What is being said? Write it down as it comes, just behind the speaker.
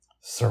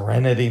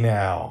Serenity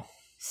Now.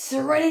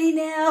 Serenity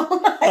Now.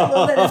 I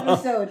love that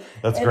episode.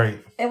 That's great.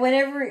 And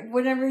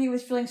whenever he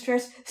was feeling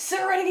stressed,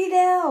 Serenity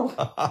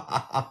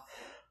Now.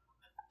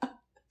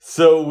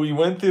 So we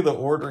went through the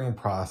ordering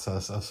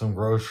process of some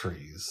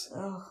groceries.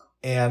 Ugh.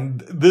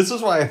 And this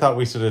is why I thought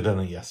we should have done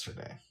it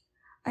yesterday.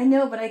 I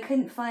know, but I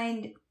couldn't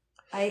find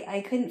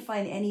I couldn't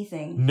find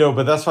anything. No,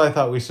 but that's why I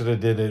thought we should have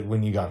did it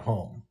when you got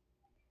home.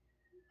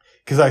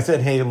 Because I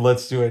said, hey,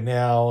 let's do it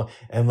now,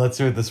 and let's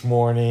do it this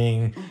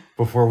morning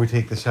before we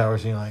take the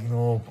showers. And you're like,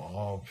 no,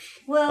 Bob.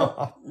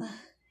 Well,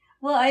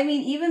 I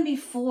mean, even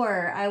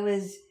before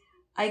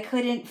I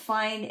couldn't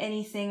find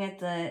anything at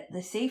the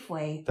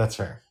Safeway. That's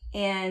fair.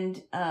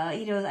 And,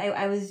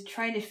 I was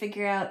trying to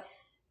figure out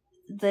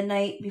the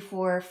night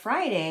before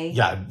Friday.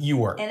 Yeah, you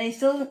were. And I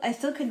still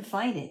couldn't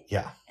find it.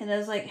 Yeah. And I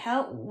was like,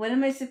 what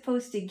am I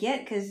supposed to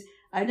get? Because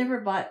I've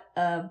never bought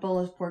a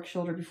boneless pork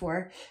shoulder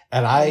before.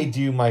 And I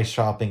do my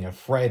shopping at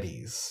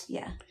Freddy's.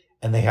 Yeah.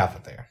 And they have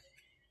it there.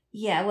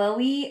 Yeah, well,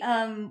 we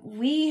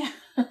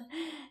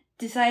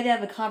decided to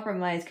have a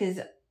compromise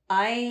because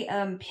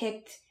I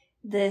picked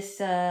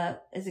this,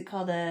 is it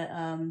called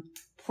a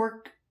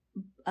pork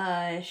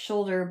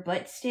shoulder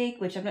butt steak,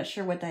 which I'm not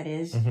sure what that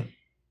is. Mm-hmm.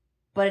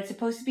 But it's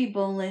supposed to be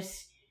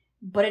boneless,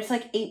 but it's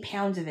like 8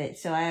 pounds of it.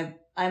 So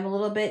I'm a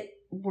little bit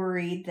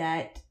worried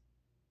that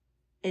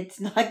it's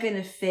not going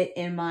to fit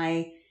in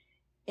my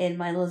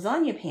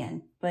lasagna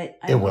pan, but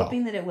I'm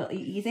hoping that it will.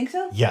 You think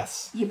so?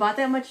 Yes. You bought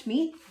that much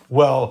meat?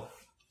 Well,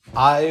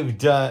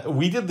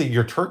 we did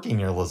your turkey in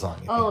your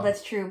lasagna. Oh,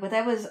 that's true. But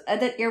that was,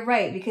 you're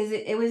right, because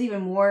it was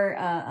even more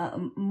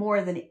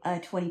than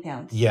 20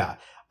 pounds. Yeah.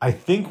 I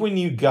think when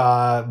you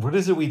got, what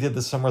is it we did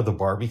this summer, the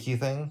barbecue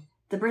thing?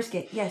 The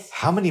brisket, yes.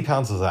 How many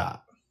pounds was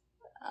that?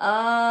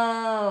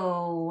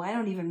 Oh, I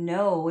don't even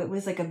know. It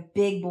was like a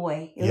big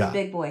boy. It was a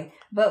big boy.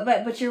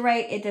 But you're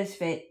right. It does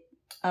fit.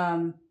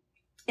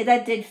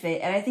 That did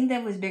fit, and I think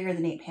that was bigger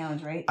than 8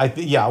 pounds, right?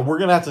 We're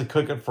gonna have to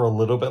cook it for a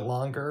little bit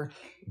longer,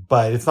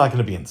 but it's not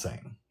gonna be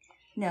insane.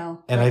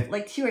 No, and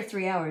like 2 or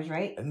 3 hours,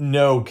 right?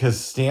 No, because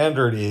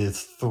standard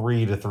is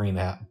 3 to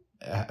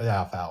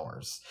 3.5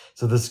 hours.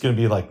 So this is gonna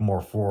be like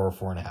more 4 or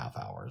 4.5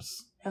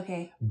 hours.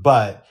 Okay.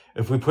 But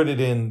if we put it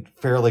in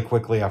fairly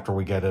quickly after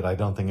we get it, I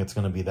don't think it's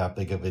going to be that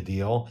big of a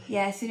deal.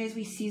 Yeah, as soon as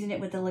we season it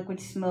with the liquid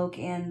smoke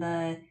and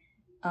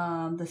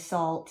the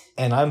salt.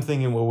 And I'm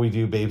thinking what we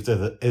do, babes,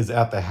 is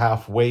at the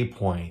halfway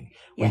point,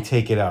 we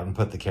take it out and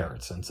put the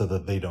carrots in so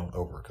that they don't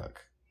overcook.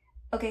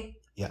 Okay.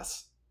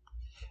 Yes.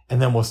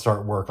 And then we'll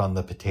start work on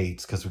the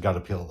potatoes because we got to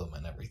peel them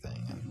and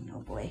everything. And, oh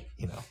boy.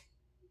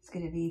 It's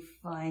going to be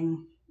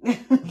fun.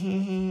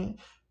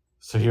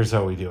 So here's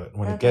how we do it.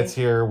 When it gets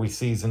here, we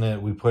season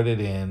it, we put it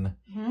in,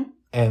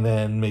 and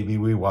then maybe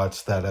we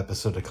watch that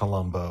episode of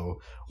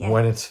Columbo. Yeah.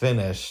 When it's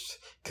finished,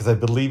 because I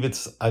believe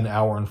it's an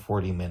hour and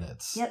 40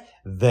 minutes. Yep.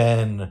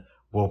 Then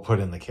we'll put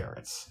in the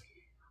carrots.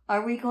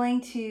 Are we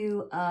going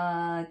to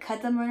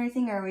cut them or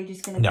anything, or are we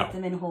just going to put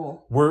them in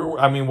whole?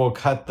 We'll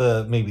cut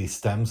the maybe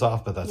stems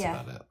off, but that's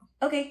about it.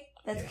 Okay,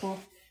 that's cool.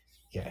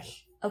 Yeah.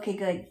 Okay,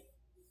 good.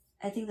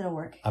 I think that'll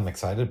work. I'm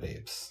excited,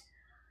 babes.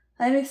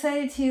 I'm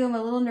excited too. I'm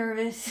a little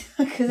nervous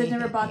because I've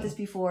never bought this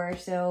before.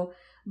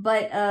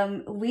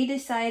 But we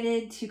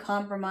decided to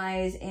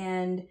compromise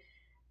and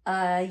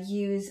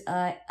use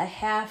a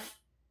half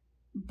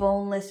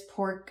boneless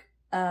pork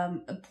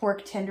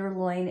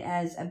tenderloin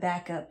as a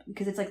backup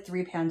because it's like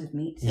 3 pounds of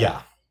meat. So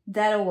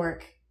that'll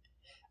work.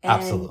 And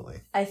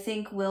absolutely. I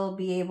think we'll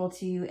be able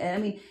to. I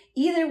mean,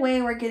 either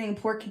way, we're getting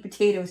pork and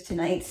potatoes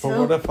tonight. So. But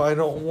what if I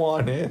don't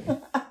want it?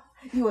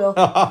 You will.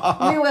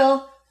 You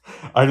will.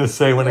 I just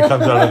say when it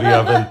comes out of the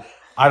oven,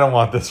 I don't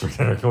want this for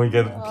dinner. Can we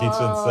get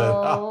pizza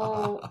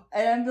instead?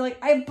 And I'm like,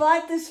 I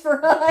bought this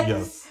for us.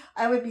 Yes.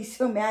 I would be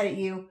so mad at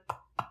you.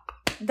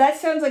 That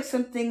sounds like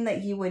something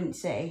that you wouldn't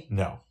say.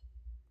 No.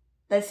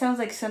 That sounds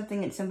like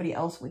something that somebody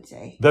else would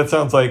say. That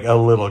sounds like a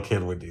little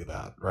kid would do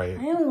that, right?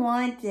 I don't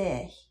want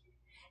this.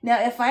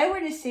 Now, if I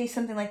were to say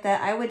something like that,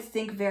 I would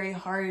think very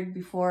hard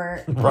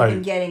before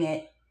even getting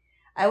it.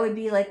 I would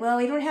be like, well,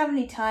 we don't have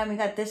any time. We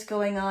got this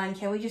going on.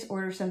 Can we just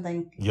order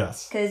something?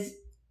 Yes. Because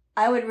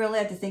I would really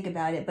have to think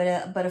about it. But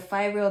a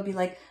 5-year-old would be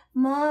like,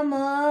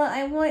 Mama,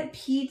 I want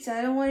pizza.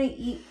 I don't want to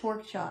eat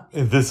pork chops.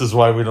 This is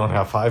why we don't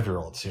have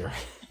 5-year-olds here.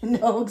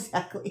 No,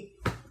 exactly.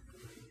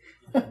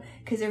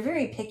 Because they're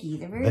very picky.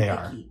 They're very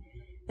picky.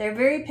 They're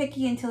very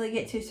picky until they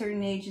get to a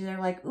certain age and they're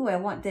like, ooh, I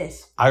want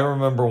this. I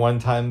remember one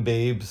time,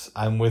 babes,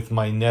 I'm with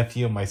my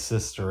nephew and my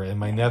sister. And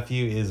my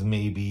nephew is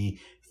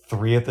maybe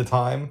 3 at the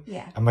time.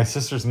 Yeah. And my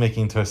sister's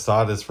making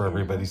tostadas for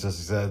everybody. So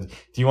she said,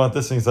 do you want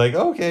this? And he's like,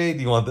 okay. Do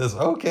you want this?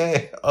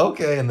 Okay.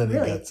 Okay. And then he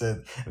gets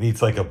it and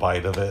eats like a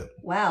bite of it.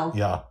 Wow.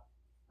 Yeah.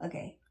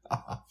 Okay.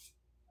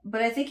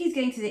 But I think he's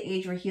getting to the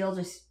age where he'll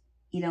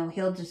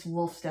just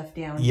wolf stuff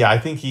down. Yeah. I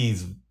think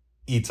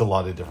eats a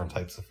lot of different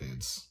types of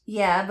foods.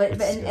 Yeah.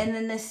 But and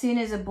then as soon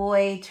as a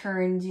boy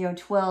turns,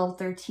 12,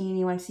 13,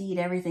 he wants to eat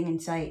everything in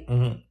sight.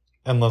 Mm-hmm.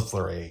 Unless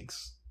they're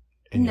eggs.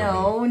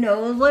 No.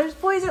 There's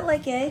boys that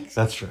like eggs.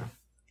 That's true.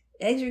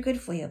 Eggs are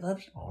good for you, bub.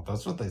 Oh,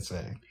 that's what they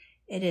say.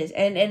 It is.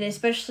 And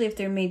especially if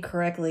they're made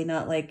correctly,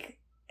 not like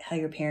how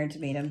your parents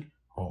made them.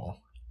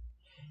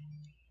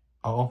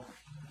 Oh.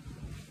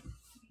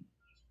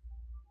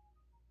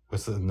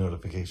 What's the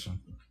notification?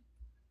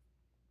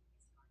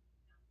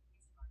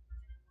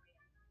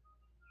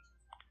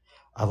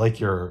 I like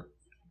your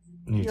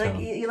new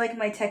tone. You like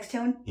my text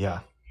tone?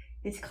 Yeah.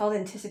 It's called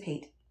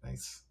Anticipate.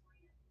 Nice.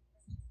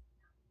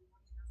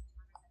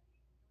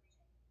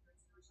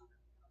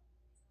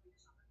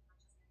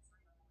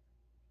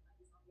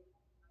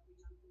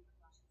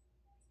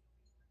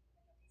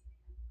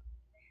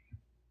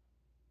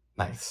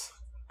 Nice.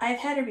 I've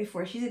had her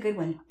before. She's a good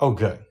one. Oh,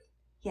 good.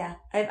 Yeah,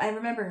 I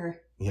remember her.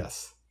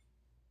 Yes.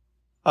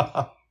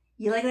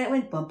 You like that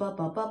one? Bump, bump,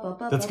 bump, bump, bump,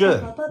 That's bump,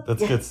 good. Bump, bump.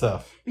 That's good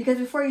stuff. Because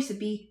before it used to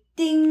be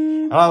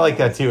ding. And I like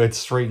that too. It's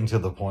straight and to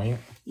the point.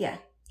 Yeah.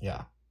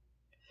 Yeah.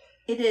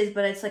 It is,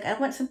 but it's like I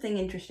want something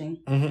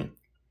interesting. Mm-hmm.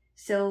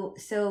 So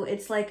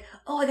it's like,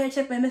 oh, I gotta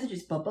check my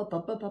messages. Bump, bump,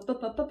 bump, bump, bump,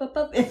 bump, bump, bump,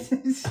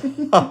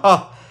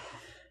 bump.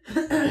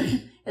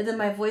 And then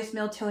my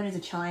voicemail tone is a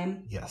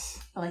chime.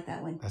 Yes. I like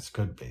that one. That's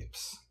good,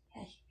 babes.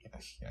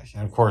 Yes. Yes.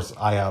 And of course,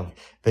 I have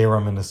They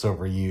Reminisce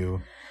Over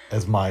You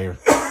as my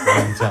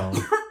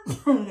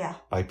ringtone. Yeah.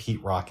 By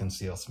Pete Rock and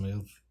CL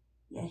Smooth.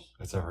 Yes.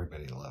 Which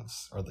everybody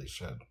loves, or they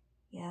should.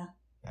 Yeah.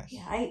 Yes.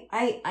 Yeah.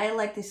 I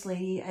like this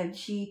lady.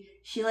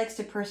 She likes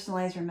to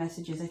personalize her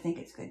messages. I think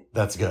it's good.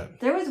 That's good.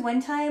 There was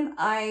one time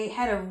I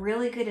had a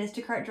really good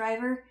Instacart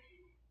driver.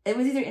 It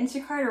was either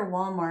Instacart or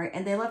Walmart,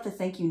 and they left a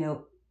thank you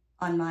note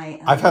on my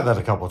I've had that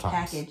a couple of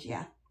times. Package,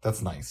 yeah.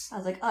 That's nice. I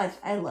was like, oh,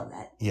 I love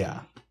that.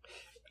 Yeah.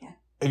 Yeah.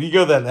 If you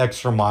go that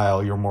extra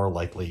mile, you're more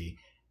likely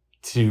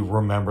to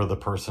remember the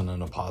person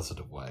in a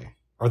positive way.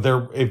 Or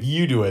if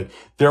you do it,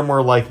 they're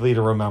more likely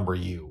to remember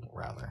you,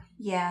 rather.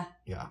 Yeah.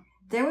 Yeah.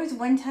 There was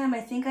one time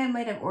I think I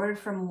might have ordered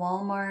from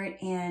Walmart,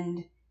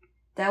 and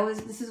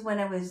this is when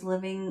I was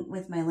living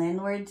with my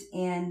landlords,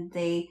 and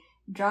they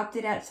dropped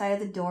it outside of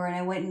the door, and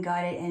I went and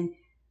got it, and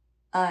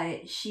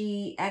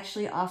she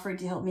actually offered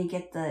to help me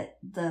get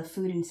the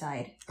food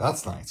inside.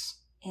 That's nice.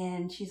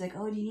 And she's like,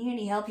 oh, do you need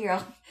any help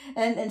here?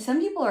 And some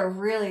people are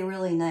really,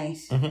 really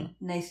nice. Mm-hmm.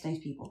 Nice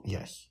people.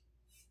 Yes.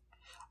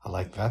 I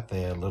like that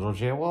there, little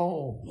J.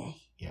 Whoa. Yes.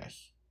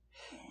 Yes.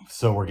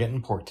 So we're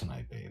getting pork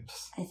tonight,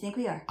 babes. I think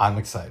we are. I'm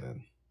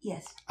excited.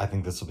 Yes. I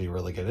think this will be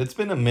really good. It's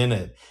been a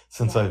minute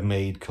since I've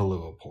made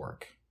Kahlua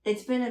pork.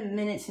 It's been a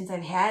minute since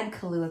I've had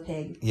Kahlua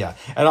pig. Yeah.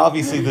 And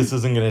obviously this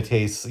isn't going to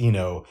taste,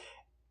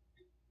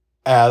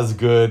 as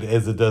good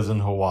as it does in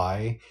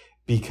Hawaii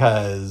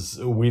because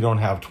we don't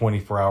have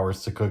 24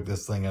 hours to cook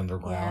this thing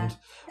underground. Yeah.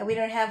 And we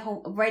don't have,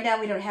 right now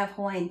we don't have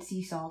Hawaiian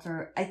sea salt,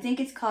 or I think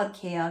it's called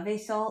Keawe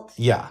salt.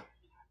 Yeah.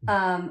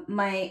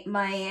 My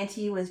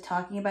auntie was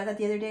talking about that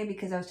the other day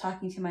because I was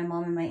talking to my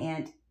mom and my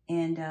aunt,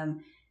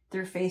 and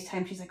through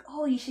FaceTime, she's like,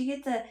 oh, you should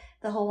get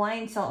the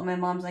Hawaiian salt. And my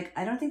mom's like,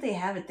 I don't think they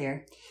have it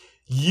there.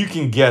 You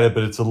can get it,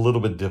 but it's a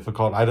little bit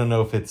difficult. I don't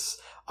know if it's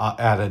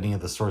at any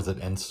of the stores that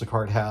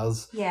Instacart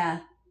has. Yeah.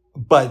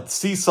 But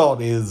sea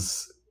salt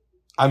is,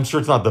 I'm sure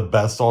it's not the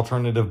best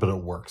alternative, but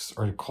it works.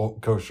 Or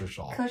kosher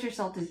salt. Kosher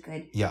salt is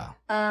good. Yeah.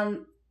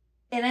 And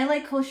I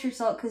like kosher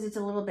salt because it's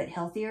a little bit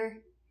healthier.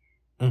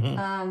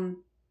 Mm-hmm.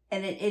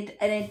 And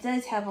it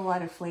does have a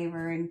lot of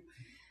flavor, and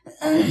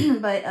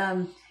but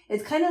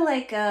it's kind of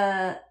like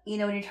when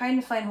you're trying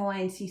to find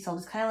Hawaiian sea salt,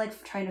 it's kind of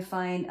like trying to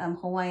find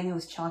Hawaiian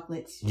Host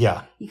chocolates.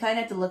 Yeah. You kind of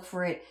have to look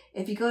for it.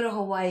 If you go to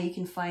Hawaii, you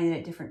can find it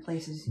at different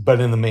places.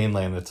 But in the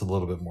mainland, it's a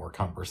little bit more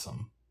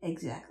cumbersome.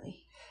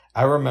 Exactly.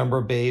 I remember,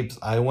 babes,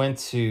 I went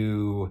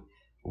to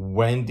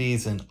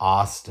Wendy's in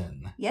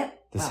Austin. Yep.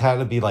 This had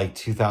to be like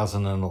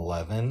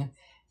 2011.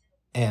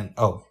 And,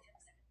 No,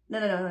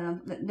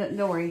 don't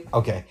worry.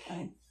 Okay.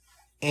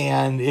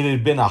 And it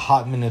had been a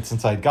hot minute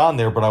since I'd gone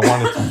there, but I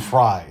wanted some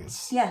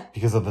fries. Yeah.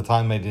 Because at the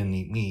time I didn't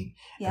eat meat.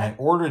 Yeah. And I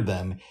ordered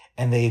them,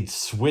 and they had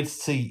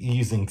switched to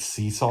using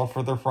sea salt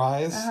for their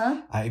fries.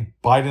 Uh-huh. I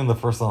bite in the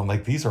first one. I'm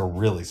like, these are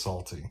really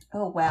salty.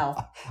 Oh,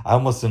 wow. I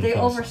almost didn't They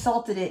finish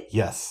oversalted it.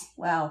 Yes.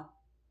 Wow.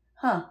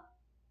 Huh.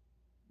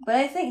 But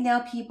I think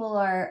now people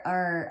are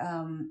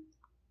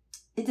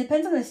it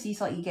depends on the sea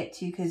salt you get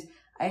too, because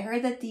I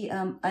heard that the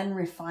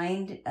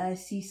unrefined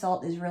sea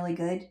salt is really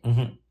good.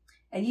 Mm-hmm.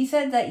 And you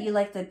said that you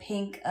like the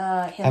pink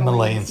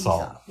Himalayan sea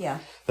salt. Yeah.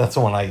 That's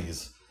the one I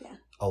use. Yeah.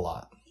 A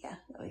lot. Yeah,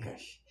 really good.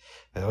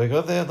 There we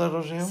go there,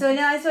 little Jill. So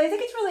I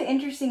think it's really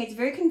interesting. It's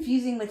very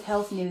confusing with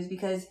health news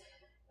because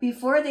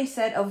before they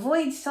said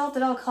avoid salt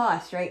at all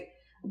costs, right?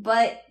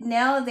 But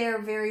now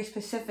they're very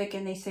specific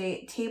and they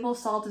say table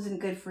salt isn't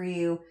good for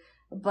you,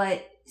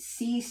 but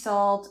sea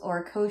salt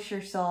or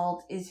kosher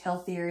salt is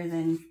healthier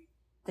than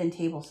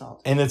table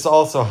salt. And it's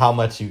also how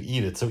much you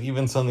eat it. So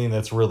even something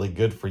that's really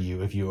good for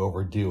you, if you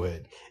overdo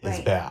it, is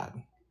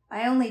bad.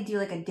 I only do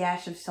like a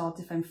dash of salt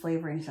if I'm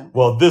flavoring something.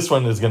 Well, this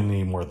one is going to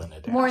need more than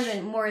a dash. More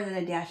than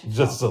a dash of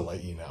salt. Just to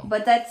let you know.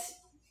 But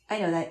I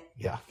know that.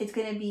 Yeah. It's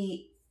going to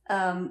be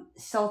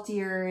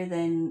saltier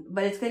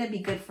but it's going to be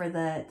good for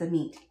the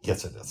meat.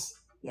 Yes, it is.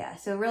 Yeah.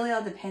 So it really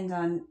all depends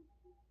on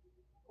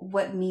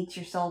what meats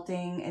you're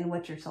salting and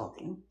what you're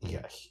salting.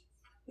 Yes.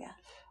 Yeah.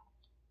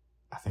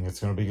 I think it's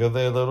going to be good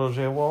there, little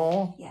J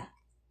Wall. Yeah.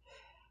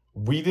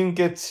 We didn't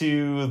get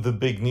to the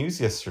big news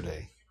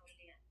yesterday.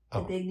 The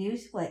big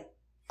news? What?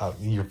 Oh,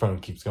 your phone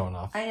keeps going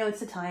off. I know, it's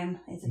the time.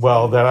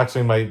 Well, that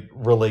actually might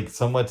relate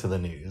somewhat to the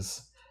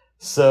news.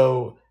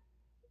 So,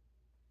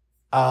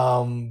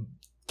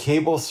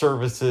 cable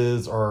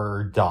services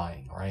are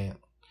dying, right?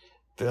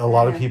 A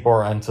lot of people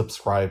are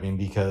unsubscribing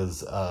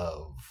because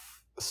of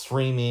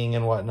streaming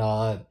and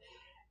whatnot.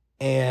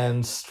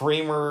 And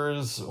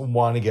streamers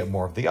want to get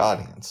more of the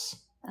audience.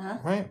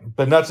 Right?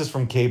 But not just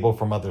from cable,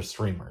 from other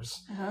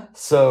streamers.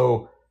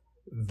 So,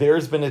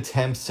 there's been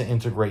attempts to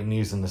integrate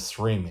news into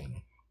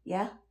streaming.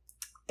 Yeah.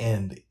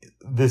 And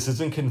this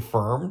isn't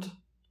confirmed,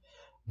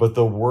 but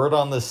the word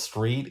on the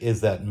street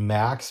is that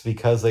Max,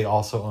 because they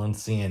also own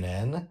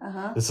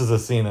CNN, this is a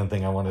CNN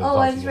thing I wanted to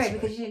talk to you that's right,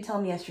 because you didn't tell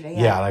me yesterday.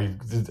 Yeah,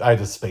 I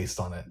just spaced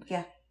on it.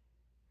 Yeah.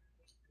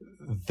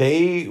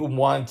 They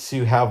want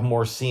to have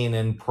more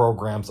CNN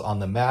programs on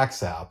the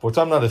Max app, which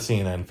I'm not a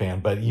CNN fan,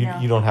 but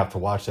you don't have to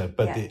watch that.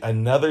 But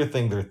another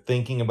thing they're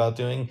thinking about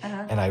doing,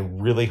 and I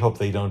really hope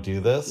they don't do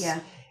this,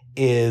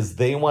 is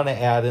they want to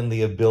add in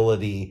the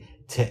ability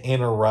to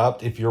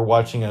interrupt if you're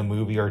watching a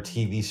movie or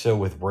TV show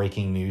with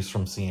breaking news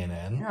from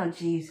CNN. Oh,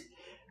 jeez.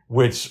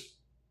 Which,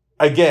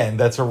 again,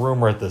 that's a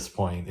rumor at this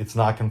point. It's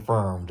not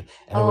confirmed.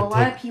 And a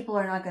lot of people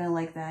are not going to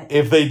like that.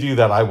 If they do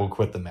that, I will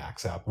quit the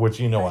Max app,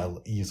 which I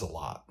use a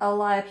lot. A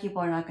lot of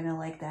people are not going to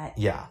like that.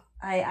 Yeah.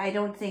 I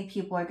don't think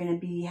people are going to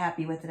be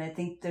happy with it. I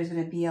think there's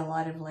going to be a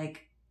lot of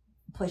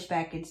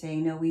pushback and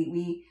saying, no,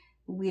 we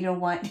don't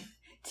want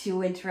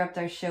to interrupt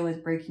our show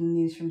with breaking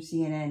news from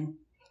CNN.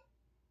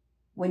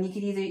 When you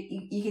can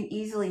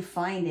easily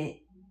find it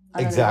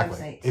on other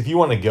websites. If you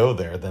want to go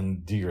there,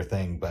 then do your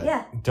thing,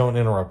 but don't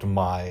interrupt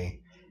my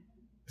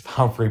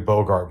Humphrey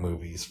Bogart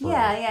movies for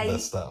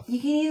this stuff. You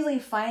can easily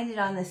find it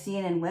on the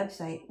CNN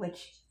website,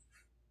 which...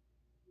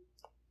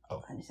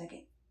 Hold on a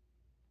second.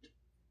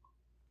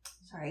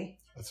 Sorry.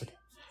 That's okay.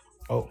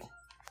 Oh.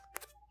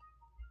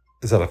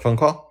 Is that a phone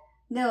call?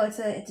 No, it's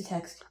a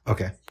text.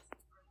 Okay.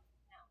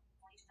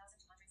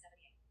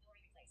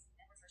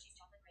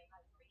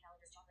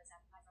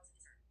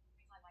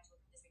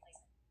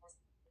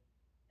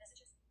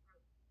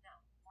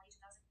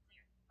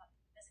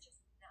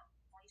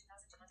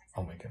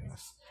 Oh my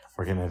goodness.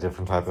 We're getting a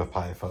different type of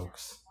pie,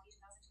 folks.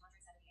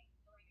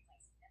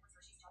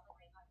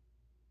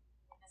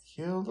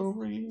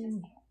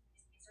 Hillary.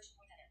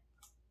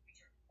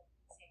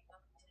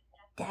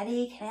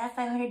 Daddy, can I have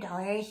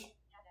 $500?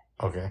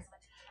 Okay.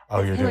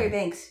 Oh, you're Hillary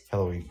Banks.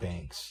 Hillary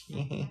Banks.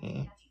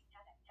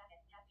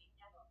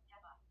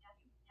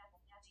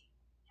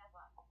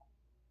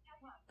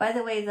 By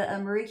the way, the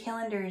Marie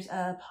Callender's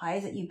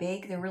pies that you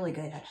bake, they're really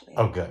good, actually.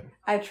 Oh, good.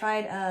 I've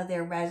tried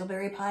their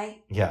raspberry pie.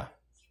 Yeah.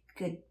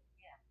 Good.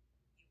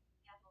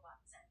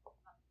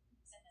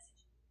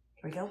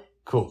 Here we go.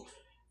 Cool.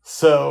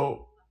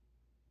 So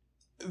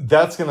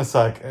that's gonna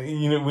suck.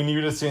 When you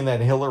were just doing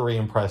that Hillary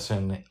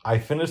impression, I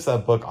finished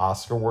that book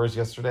Oscar Wars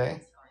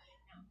yesterday.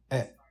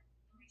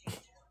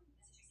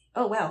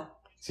 Oh wow.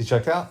 So you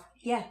checked out?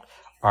 Yeah.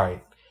 All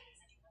right.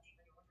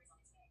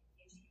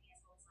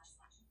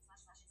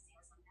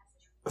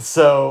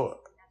 So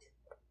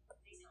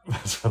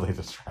that's really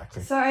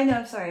distracting. Sorry, no,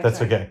 I'm sorry.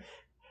 That's okay.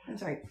 I'm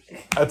sorry.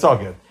 That's all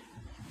good.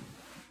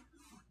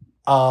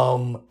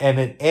 And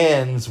it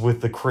ends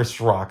with the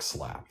Chris Rock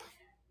slap.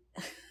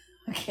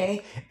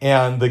 Okay.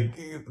 And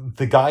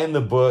the guy in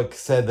the book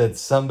said that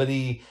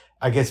somebody,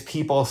 I guess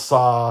people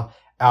saw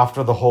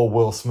after the whole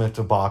Will Smith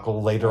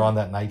debacle later on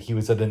that night, he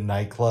was at a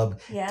nightclub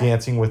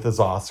dancing with his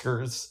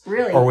Oscars.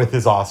 Really? Or with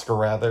his Oscar,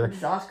 rather.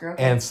 His Oscar,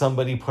 okay. And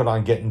somebody put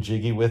on Getting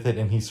Jiggy with it,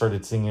 and he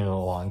started singing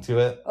along to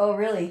it. Oh,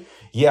 really?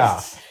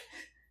 Yeah.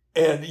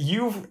 And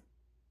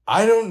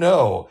I don't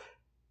know.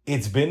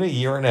 It's been a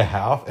year and a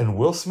half, and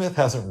Will Smith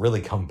hasn't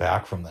really come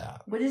back from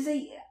that. What is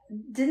it?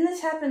 Didn't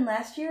this happen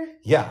last year?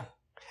 Yeah.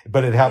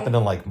 But it happened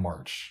in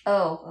March.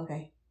 Oh,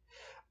 okay.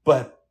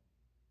 But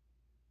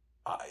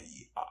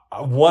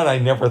one, I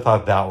never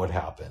thought that would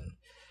happen.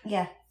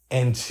 Yeah.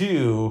 And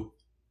two,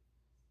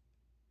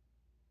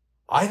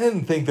 I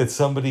didn't think that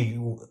somebody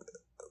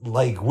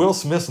Will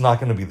Smith's not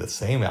going to be the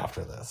same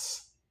after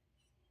this.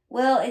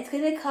 Well, it's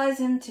going to cause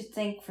him to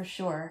think for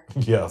sure.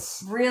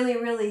 Yes. Really,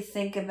 really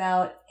think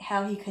about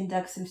how he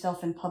conducts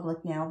himself in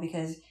public now,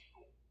 because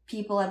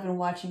people have been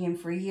watching him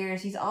for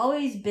years. He's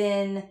always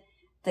been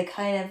the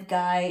kind of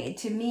guy,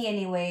 to me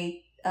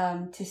anyway,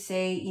 to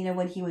say,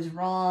 when he was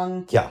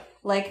wrong. Yeah.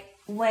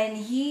 When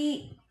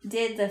he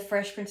did the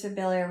Fresh Prince of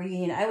Bel-Air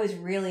reunion, I was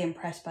really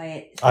impressed by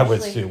it. I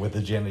was too, with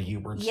the Janet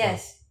Hubert stuff.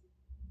 Yes.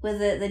 With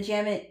the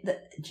Janet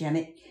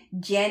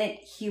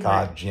Hubert.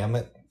 God damn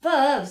it.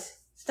 Bubs,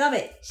 stop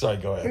it. Sorry,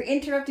 go ahead. You're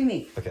interrupting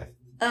me. Okay.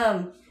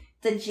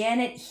 The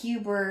Janet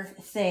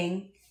Hubert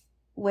thing,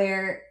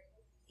 where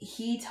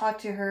he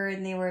talked to her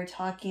and they were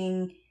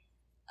talking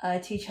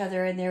to each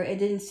other, and it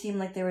didn't seem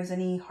like there was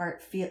any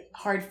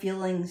hard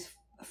feelings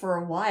for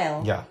a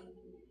while. Yeah.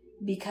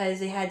 Because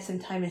they had some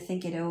time to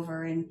think it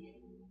over, and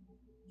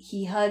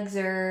he hugs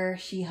her.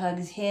 She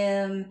hugs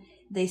him.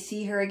 They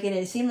see her again.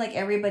 It seemed like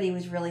everybody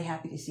was really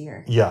happy to see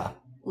her. Yeah.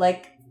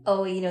 Like,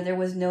 oh, there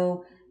was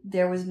no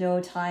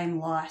time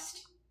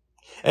lost.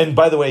 And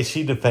by the way,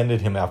 she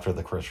defended him after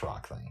the Chris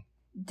Rock thing.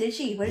 Did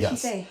she? What did she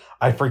say?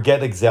 I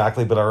forget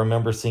exactly, but I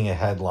remember seeing a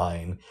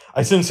headline.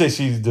 I shouldn't say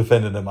she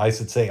defended him. I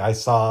should say I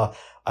saw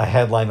a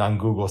headline on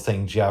Google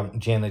saying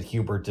Janet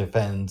Hubert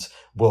defends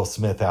Will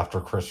Smith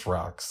after Chris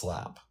Rock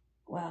slap.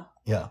 Wow.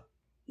 Yeah.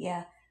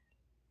 Yeah.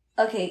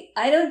 Okay,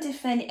 I don't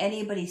defend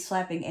anybody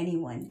slapping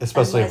anyone.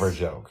 Especially for a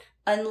joke.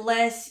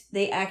 Unless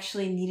they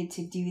actually needed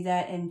to do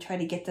that and try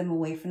to get them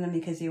away from them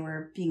because they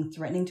were being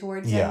threatening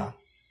towards them. Yeah.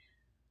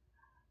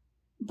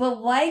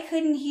 But why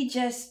couldn't he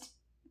just,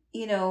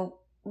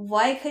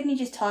 why couldn't he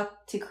just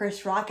talk to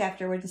Chris Rock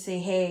afterwards and say,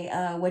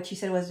 hey, what you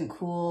said wasn't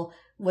cool.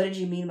 What did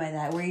you mean by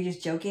that? Were you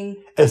just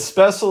joking?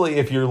 Especially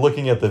if you're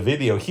looking at the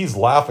video, he's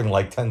laughing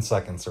like 10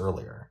 seconds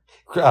earlier.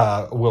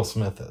 Will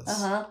Smith is.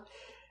 Uh-huh.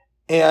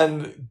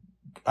 And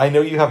I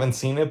know you haven't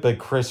seen it, but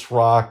Chris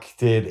Rock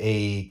did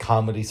a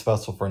comedy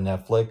special for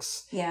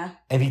Netflix. Yeah.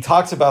 And he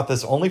talks about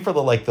this only for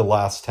the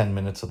last 10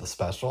 minutes of the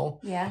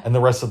special. Yeah. And the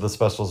rest of the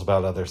special is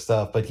about other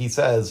stuff. But he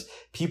says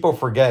people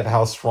forget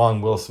how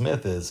strong Will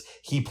Smith is.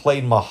 He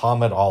played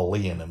Muhammad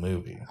Ali in a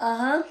movie.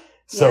 Uh-huh.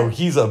 So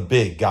he's a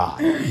big guy.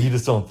 You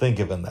just don't think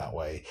of him that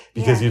way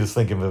because you just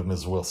think of him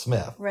as Will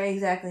Smith. Right,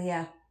 exactly,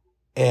 yeah.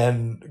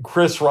 And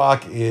Chris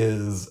Rock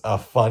is a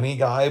funny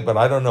guy, but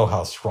I don't know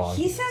how strong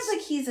he is. He sounds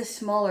like he's a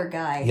smaller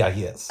guy. Yeah,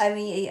 he is. I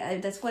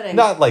mean, that's what I...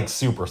 Not like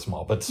super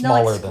small, but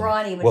smaller than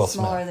scrawny, but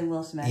smaller than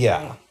Will Smith.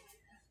 Yeah. Right?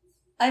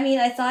 I mean,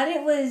 I thought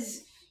it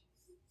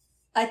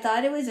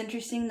was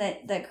interesting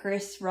that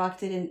Chris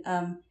Rock didn't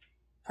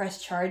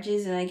press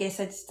charges, and I guess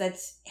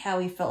that's how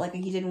he felt like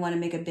he didn't want to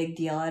make a big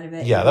deal out of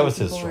it. Yeah, that was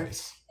his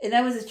choice. And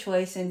that was his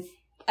choice, and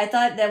I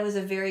thought that was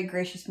a very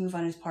gracious move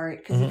on his part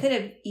because he could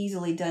have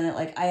easily done it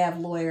like, I have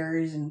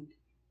lawyers and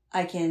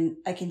I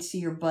can see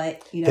your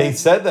butt. They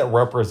said that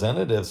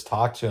representatives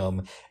talked to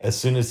him as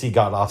soon as he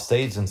got off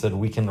stage and said,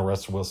 we can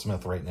arrest Will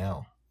Smith right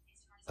now.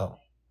 Oh.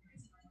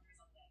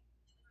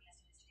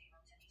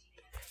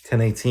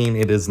 10:18.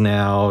 It is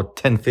now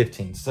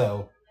 10:15.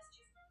 So.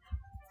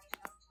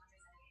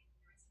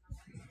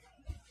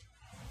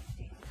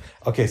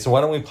 Okay, so why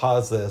don't we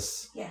pause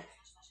this? Yeah.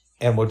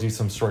 And we'll do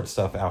some short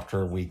stuff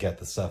after we get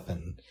the stuff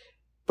in.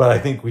 But I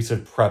think we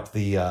should prep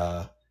the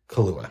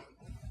Kahlua.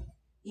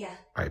 Yeah.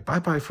 All right,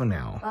 bye-bye for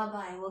now.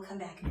 Bye-bye. We'll come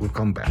back. We'll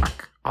come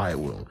back. I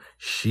will.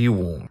 She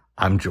won't.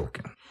 I'm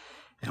joking.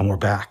 And we're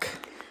back.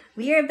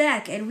 We are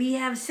back, and we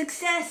have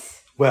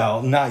success.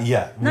 Well, not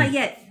yet. Not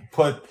yet.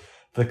 Put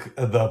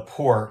the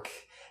pork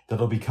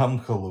that'll become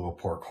Kahlua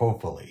pork,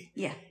 hopefully.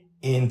 Yeah.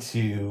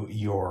 Into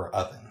your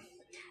oven.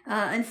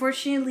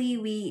 Unfortunately,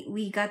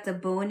 we got the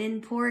bone-in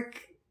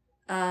pork.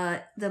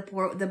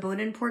 The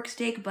bone-in pork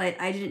steak, but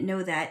I didn't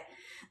know that.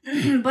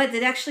 But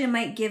it actually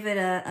might give it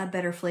a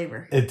better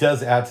flavor. It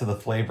does add to the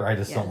flavor. I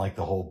just don't like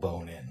the whole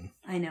bone-in.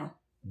 I know.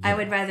 I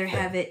would rather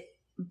have it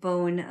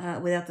bone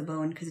without the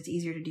bone because it's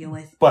easier to deal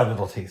with. But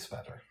it'll taste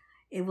better.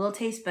 It will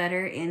taste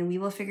better, and we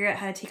will figure out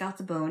how to take out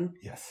the bone.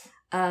 Yes.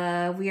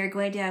 We are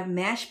going to have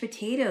mashed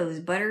potatoes,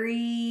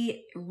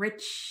 buttery,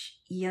 rich,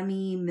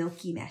 yummy,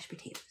 milky mashed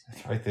potatoes.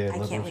 That's right, they have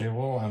little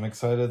jewel. I'm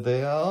excited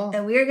they are.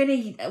 And we are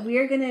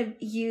gonna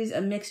use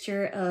a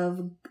mixture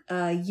of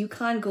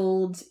Yukon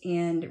Golds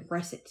and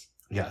russet.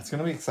 Yeah, it's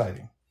gonna be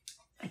exciting.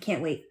 I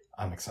can't wait.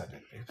 I'm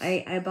excited, babes.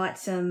 I bought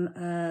some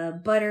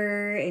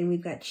butter, and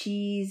we've got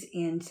cheese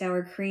and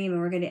sour cream,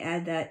 and we're gonna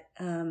add that.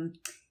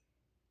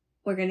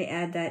 We're gonna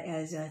add that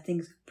as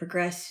things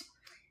progress,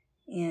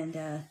 and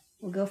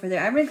we'll go for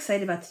there. I'm really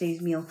excited about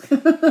today's meal.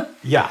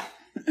 Yeah.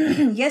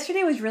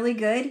 Yesterday was really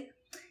good.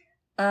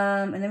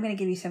 And I'm going to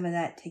give you some of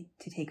that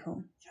to take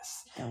home.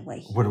 Yes.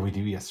 What did we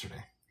do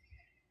yesterday?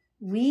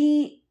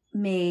 We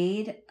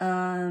made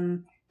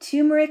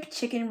turmeric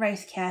chicken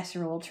rice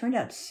casserole. Turned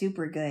out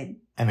super good.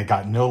 And it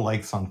got no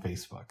likes on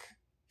Facebook.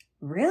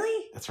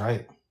 Really? That's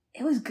right.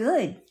 It was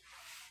good.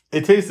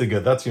 It tasted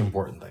good. That's the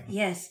important thing.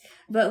 Yes.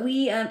 But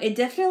we it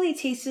definitely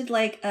tasted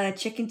like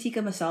chicken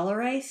tikka masala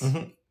rice.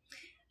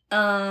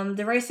 Mm-hmm.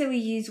 The rice that we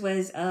used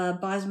was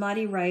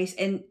basmati rice,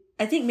 and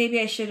I think maybe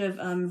I should have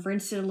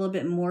rinsed it a little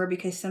bit more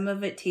because some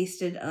of it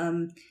tasted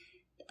a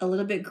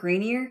little bit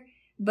grainier,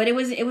 but it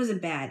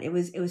wasn't bad. It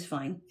was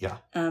fine. Yeah.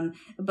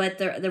 But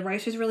the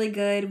rice was really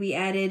good. We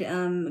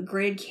added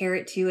grated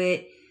carrot to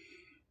it,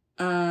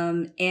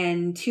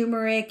 and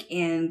turmeric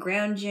and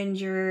ground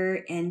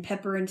ginger and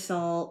pepper and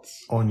salt.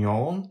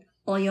 Onion.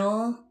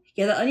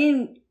 Yeah, the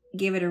onion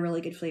gave it a really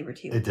good flavor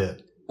too. It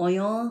did.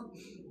 Onion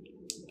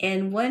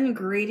and one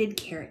grated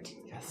carrot.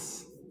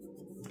 Yes.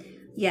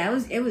 Yeah,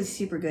 it was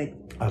super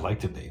good. I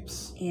liked it,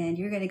 babes. And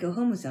you're going to go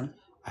home with some.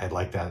 I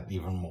like that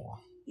even more.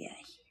 Yeah.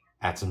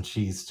 Add some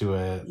cheese to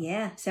it.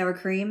 Yeah, sour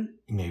cream.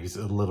 Maybe a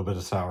little bit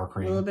of sour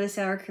cream. A little bit of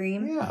sour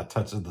cream. Yeah, a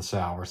touch of the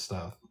sour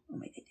stuff. Oh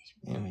my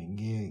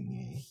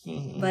goodness.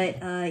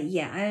 But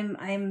yeah,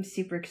 I'm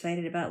super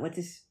excited about what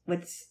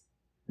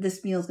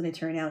this meal is going to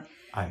turn out.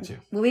 I am too.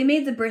 When we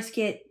made the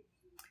brisket,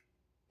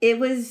 It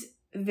was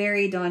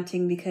very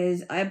daunting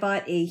because I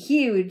bought a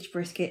huge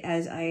brisket,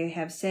 as I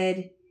have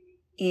said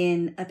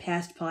in a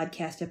past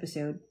podcast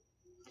episode.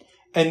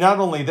 And not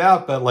only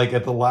that, but like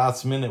at the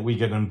last minute, we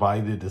get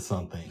invited to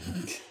something.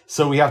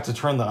 So we have to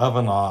turn the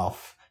oven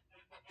off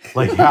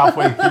like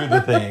halfway through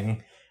the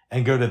thing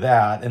and go to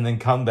that and then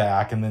come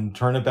back and then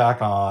turn it back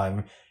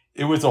on.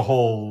 It was a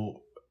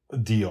whole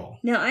deal.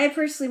 Now, I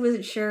personally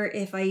wasn't sure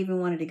if I even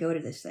wanted to go to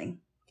this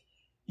thing.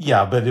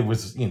 Yeah, but it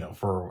was,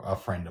 for a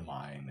friend of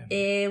mine. And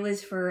it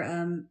was for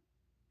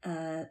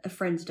a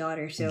friend's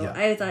daughter. So yeah.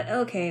 I thought,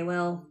 okay,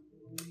 well,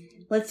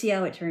 let's see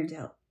how it turns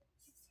out.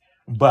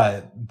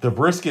 But the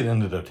brisket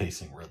ended up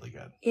tasting really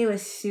good. It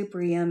was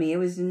super yummy. It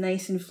was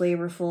nice and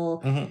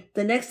flavorful. Mm-hmm.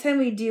 The next time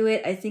we do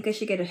it, I think I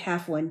should get a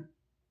half one.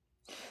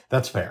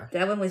 That's fair.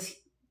 That one was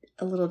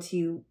a little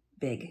too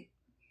big.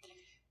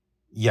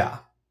 Yeah.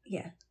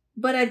 Yeah.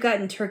 But I've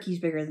gotten turkeys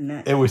bigger than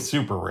that. It was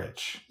super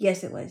rich.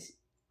 Yes, it was.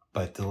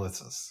 But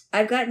delicious.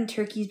 I've gotten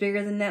turkeys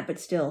bigger than that, but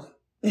still.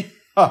 It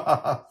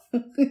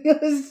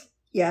was,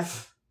 yeah.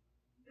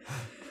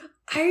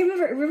 I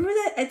remember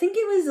that. I think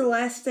it was the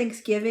last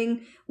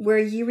Thanksgiving where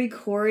you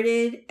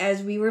recorded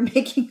as we were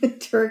making a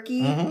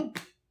turkey. Mm-hmm.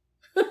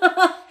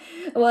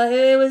 Well,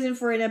 it wasn't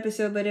for an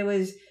episode, but it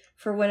was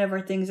for one of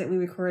our things that we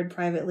recorded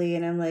privately.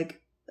 And I'm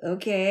like,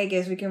 okay, I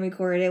guess we can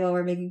record it while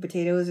we're making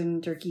potatoes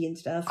and turkey and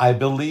stuff. I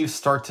believe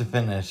start to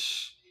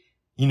finish,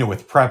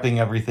 with prepping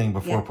everything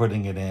before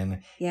putting it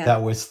in. Yeah.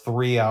 That was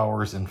 3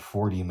 hours and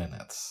 40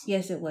 minutes.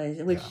 Yes, it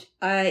was. Which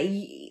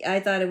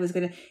I thought it was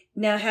going to.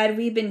 Now, had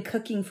we been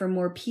cooking for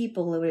more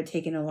people, it would have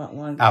taken a lot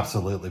longer.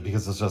 Absolutely,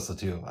 because it's just the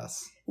two of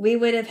us. We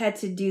would have had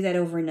to do that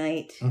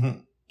overnight Mm-hmm.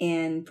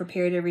 and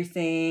prepared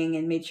everything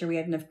and made sure we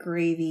had enough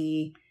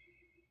gravy.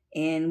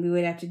 And we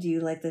would have to do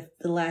like the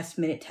last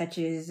minute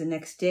touches the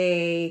next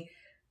day.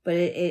 But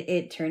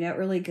it turned out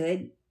really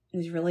good. It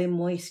was really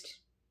moist.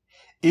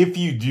 If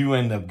you do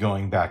end up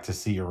going back to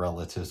see your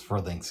relatives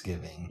for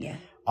Thanksgiving,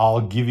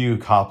 I'll give you a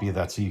copy of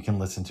that so you can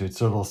listen to it.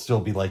 So it'll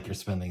still be like you're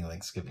spending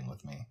Thanksgiving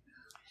with me.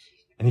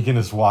 And you can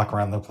just walk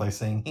around the place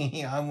saying,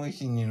 hey, I'm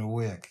wishing you a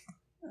wick.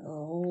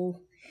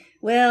 Oh.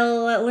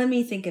 Well, let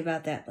me think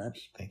about that,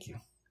 Bubs. Thank you.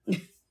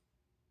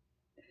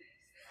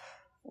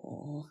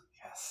 Oh.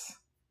 Yes.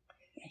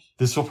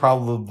 This will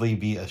probably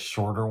be a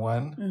shorter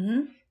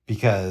one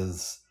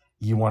because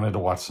you wanted to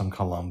watch some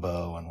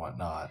Columbo and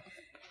whatnot.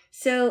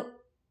 So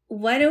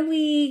why don't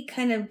we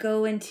kind of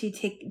go into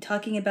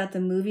talking about the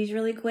movies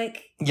really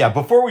quick? Yeah,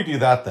 before we do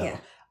that, though,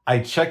 I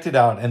checked it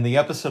out, and the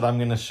episode I'm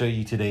going to show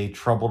you today,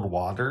 Troubled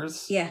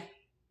Waters, and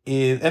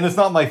it's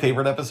not my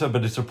favorite episode,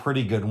 but it's a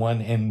pretty good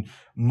one, and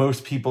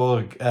most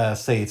people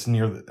say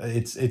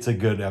it's a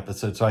good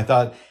episode. So I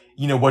thought,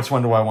 which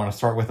one do I want to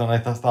start with? And I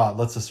thought,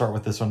 let's just start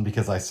with this one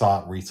because I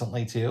saw it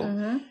recently, too.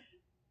 Mm-hmm.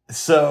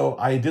 So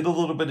I did a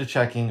little bit of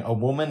checking. A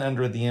Woman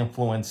Under the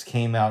Influence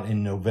came out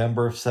in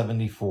November of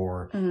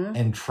 1974,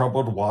 and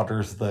Troubled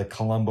Waters, the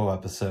Columbo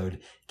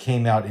episode,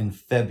 came out in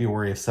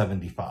February of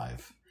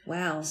 1975.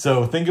 Wow.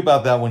 So think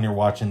about that when you're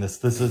watching this.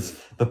 This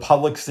is the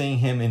public seeing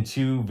him in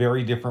two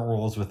very different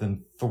roles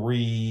within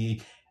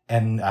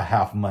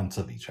 3.5 months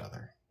of each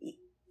other.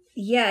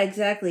 Yeah,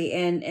 exactly.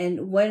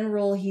 And one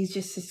role, he's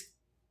just this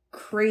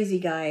crazy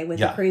guy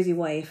with a crazy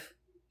wife.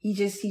 He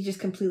just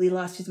completely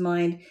lost his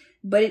mind.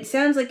 But it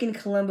sounds like in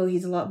Columbo,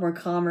 he's a lot more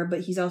calmer, but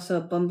he's also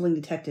a bumbling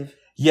detective.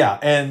 Yeah,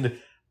 and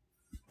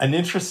an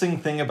interesting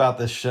thing about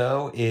this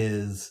show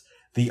is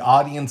the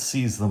audience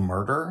sees the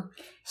murder,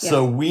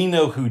 so we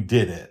know who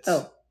did it.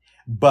 Oh.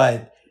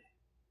 But,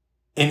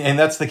 and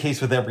that's the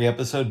case with every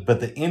episode, but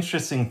the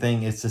interesting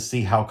thing is to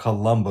see how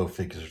Columbo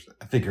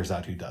figures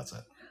out who does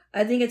it.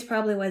 I think it's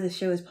probably why the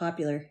show is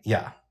popular.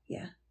 Yeah.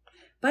 Yeah.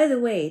 By the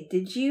way,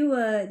 did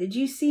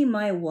you see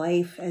my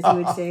wife, as you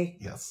would say?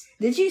 Yes.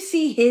 Did you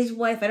see his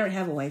wife? I don't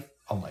have a wife.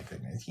 Oh my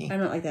goodness. I'm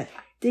not like that.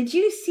 Did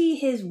you see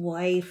his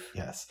wife?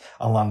 Yes.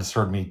 Alonda's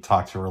heard me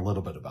talk to her a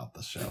little bit about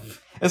this show.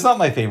 It's not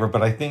my favorite,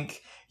 but I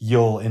think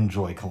you'll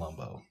enjoy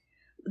Columbo.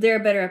 There are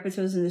better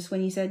episodes than this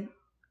one,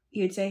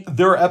 you would say?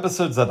 There are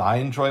episodes that I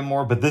enjoy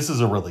more, but this is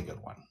a really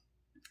good one.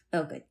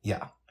 Oh, good.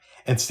 Yeah.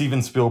 And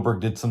Steven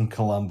Spielberg did some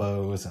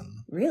Columbos and...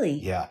 Really?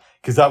 Yeah,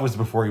 because that was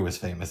before he was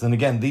famous. And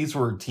again, these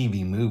were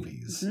TV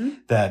movies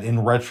that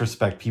in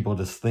retrospect, people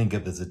just think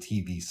of as a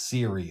TV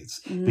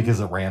series because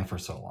it ran for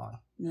so long.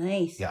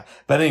 Nice. Yeah.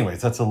 But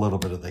anyways, that's a little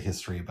bit of the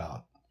history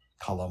about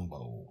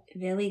Columbo.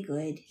 Very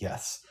good.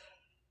 Yes.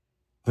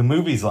 The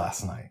movies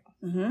last night.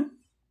 Mm-hmm.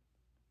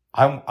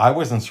 I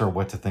wasn't sure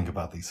what to think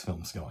about these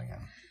films going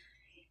in.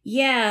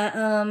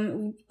 Yeah,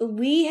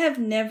 we have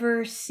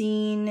never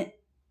seen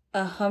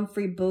a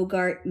Humphrey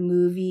Bogart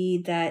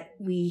movie that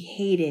we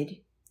hated.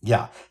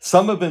 Yeah,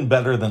 some have been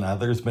better than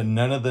others, but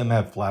none of them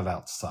have flat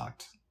out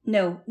sucked.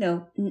 No,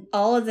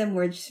 all of them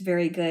were just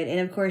very good.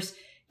 And of course,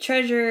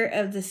 Treasure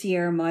of the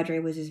Sierra Madre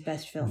was his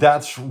best film.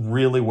 That's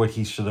really what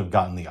he should have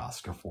gotten the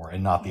Oscar for,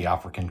 and not The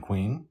African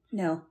Queen.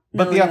 No.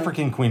 But The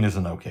African Queen is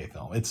an okay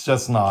film. It's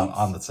just not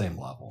on the same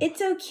level.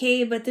 It's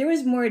okay, but there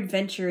was more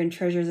adventure in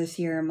Treasure of the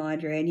Sierra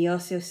Madre, and you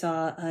also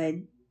saw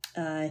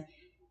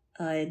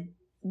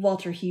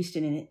Walter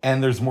Houston in it.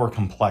 And there's more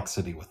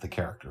complexity with the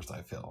characters,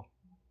 I feel.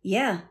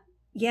 Yeah.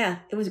 Yeah,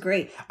 it was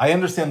great. I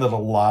understand that a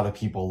lot of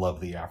people love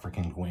The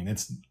African Queen.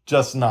 It's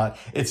just not,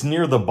 it's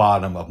near the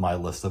bottom of my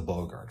list of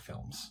Bogart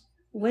films.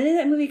 When did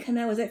that movie come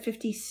out? Was that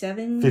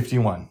 57?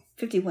 51.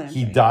 51.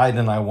 He died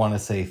in, I want to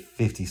say,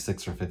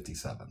 56 or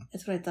 57.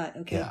 That's what I thought.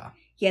 Okay. Yeah.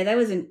 Yeah, that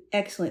was an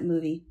excellent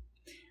movie.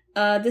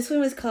 This one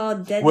was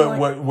called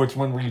Deadline. Which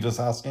one were you just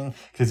asking?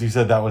 Because you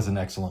said that was an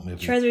excellent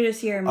movie. Treasure of the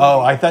Sierra Madre. Oh,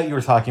 I thought you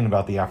were talking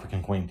about The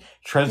African Queen.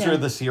 Treasure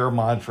of the Sierra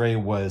Madre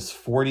was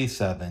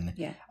 47.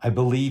 Yeah. I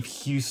believe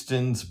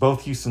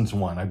both Houstons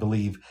won. I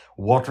believe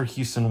Walter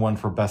Houston won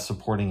for Best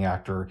Supporting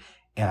Actor.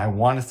 And I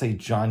want to say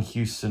John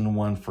Huston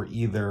won for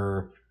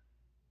either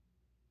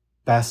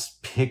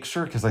Best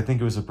Picture, because I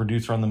think it was a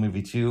producer on the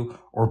movie too,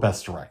 or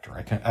Best Director.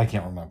 I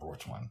can't remember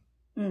which one.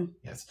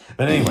 Yes.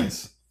 But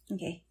anyways.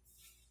 Okay.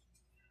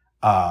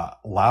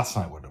 Last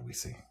night, what did we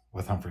see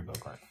with Humphrey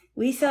Bogart?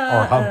 We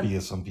saw, or Humpy,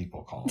 as some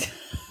people call it.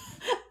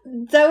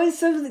 That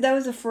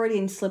was a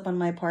Freudian slip on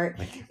my part.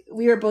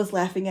 We were both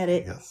laughing at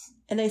it. Yes.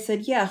 And I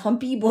said, yeah,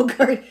 Humpy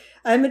Bogart.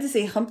 I meant to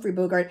say Humphrey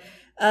Bogart.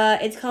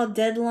 It's called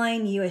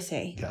Deadline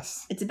USA.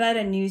 Yes. It's about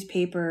a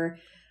newspaper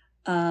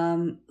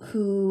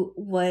who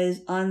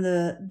was on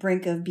the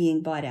brink of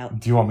being bought out.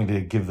 Do you want me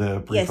to give the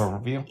brief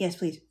overview? Yes,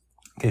 please.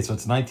 Okay, so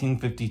it's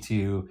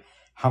 1952.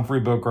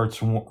 Humphrey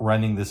Bogart's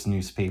running this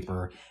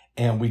newspaper,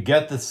 and we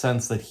get the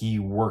sense that he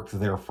worked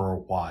there for a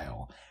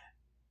while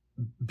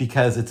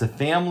because it's a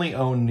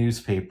family-owned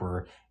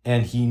newspaper,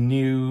 and he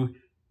knew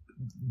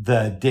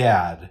the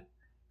dad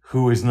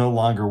who is no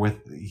longer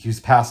who's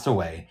passed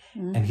away,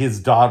 and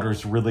his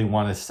daughters really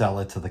want to sell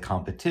it to the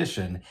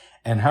competition,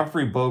 and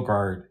Humphrey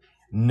Bogart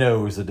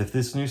knows that if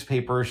this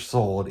newspaper is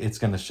sold, it's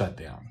going to shut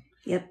down.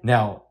 Yep.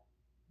 Now,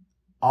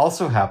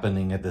 also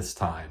happening at this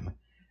time,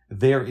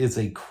 there is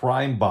a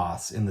crime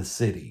boss in the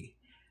city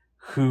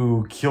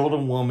who killed a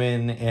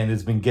woman and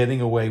has been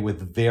getting away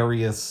with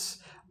various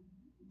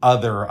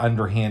other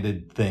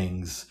underhanded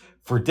things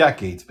for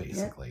decades,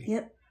 basically.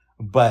 Yep.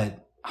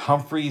 But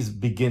Humphrey's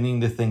beginning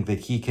to think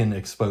that he can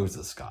expose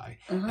this guy.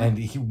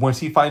 And once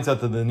he finds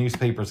out that the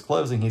newspaper's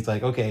closing, he's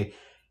like, okay,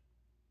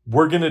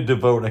 we're going to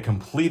devote a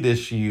complete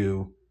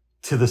issue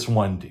to this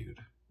one dude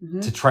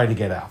to try to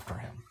get after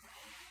him.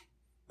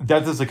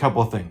 That does a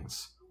couple of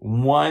things.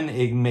 One,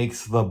 it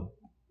makes the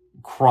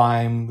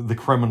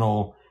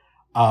criminal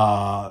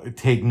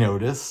take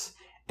notice.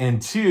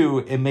 And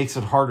two, it makes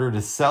it harder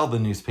to sell the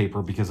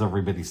newspaper because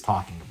everybody's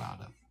talking about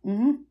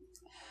it.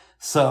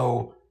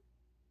 So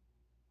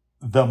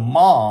the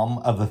mom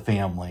of the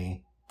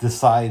family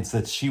decides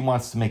that she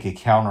wants to make a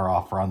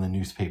counteroffer on the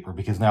newspaper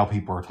because now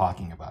people are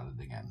talking about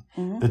it again.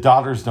 The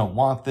daughters don't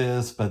want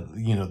this, but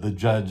the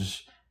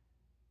judge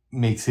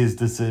makes his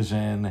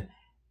decision.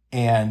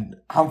 And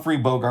Humphrey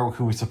Bogart,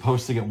 who was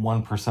supposed to get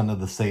 1%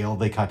 of the sale,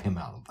 they cut him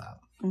out of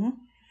that.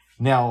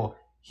 Now,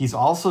 he's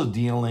also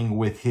dealing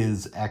with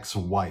his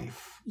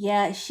ex-wife.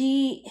 Yeah,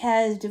 she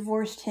has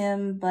divorced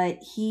him, but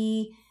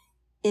he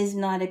is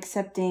not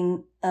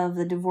accepting of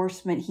the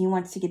divorcement. He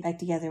wants to get back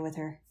together with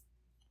her.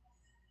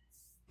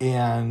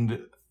 And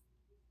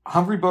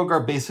Humphrey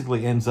Bogart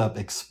basically ends up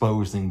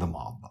exposing the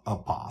mob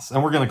boss.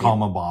 And we're going to call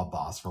him a mob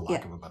boss, for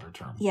lack of a better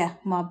term. Yeah,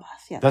 mob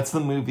boss, yeah. That's the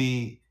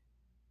movie.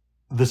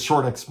 The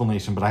short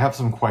explanation, but I have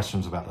some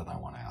questions about it I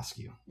want to ask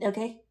you.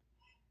 Okay.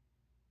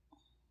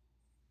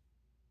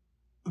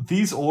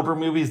 These older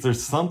movies,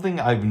 there's something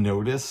I've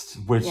noticed,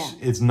 which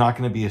is not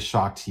going to be a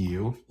shock to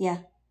you. Yeah.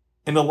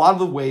 In a lot of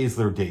the ways,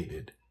 they're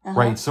dated,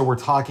 right? So we're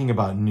talking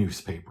about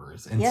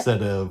newspapers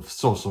instead of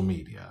social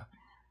media.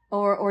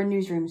 Or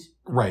newsrooms.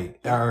 Right.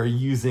 Are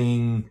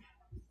using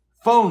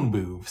phone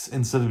booths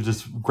instead of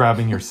just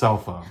grabbing your cell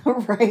phone.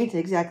 Right,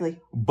 exactly.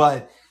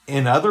 But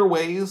in other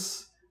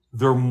ways,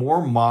 they're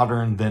more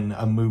modern than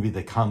a movie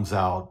that comes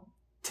out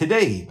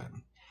today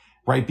even,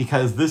 right?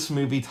 Because this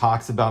movie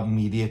talks about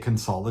media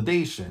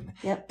consolidation.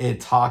 Yep.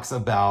 It talks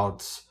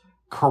about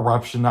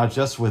corruption, not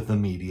just with the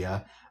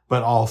media,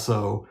 but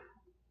also,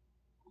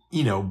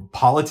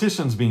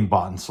 politicians being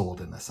bought and sold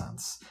in a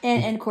sense.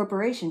 And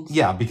corporations.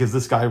 Yeah, because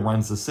this guy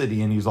runs the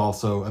city and he's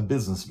also a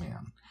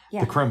businessman,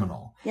 the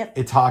criminal. Yep.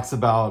 It talks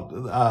about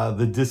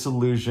the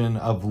disillusion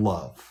of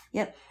love.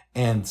 Yep.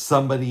 And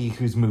somebody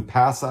who's moved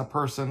past that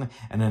person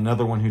and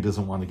another one who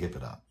doesn't want to give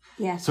it up.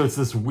 Yeah. So it's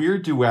this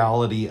weird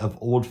duality of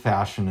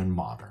old-fashioned and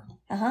modern.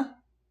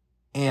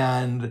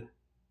 And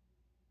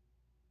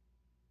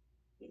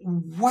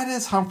what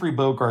does Humphrey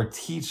Bogart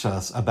teach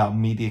us about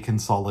media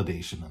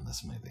consolidation in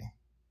this movie?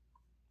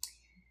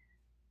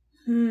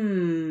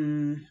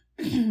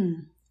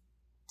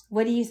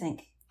 What do you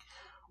think?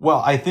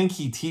 Well, I think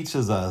he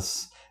teaches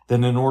us that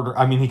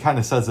he kind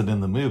of says it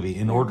in the movie,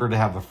 in order to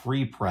have a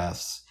free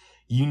press,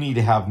 you need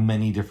to have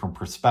many different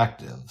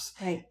perspectives.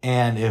 Right.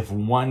 And if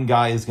one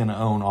guy is going to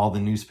own all the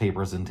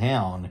newspapers in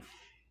town,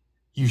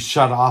 you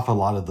shut off a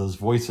lot of those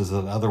voices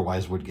that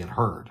otherwise would get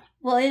heard.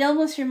 Well, it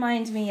almost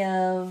reminds me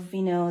of,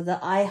 the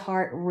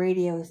iHeart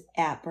Radio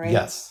app, right?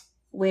 Yes.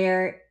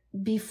 Where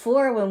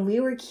before, when we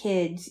were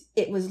kids,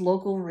 it was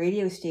local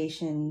radio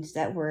stations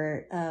that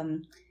were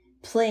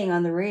playing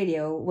on the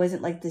radio. It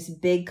wasn't like this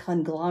big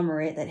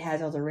conglomerate that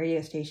has all the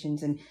radio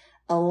stations, and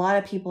a lot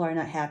of people are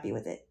not happy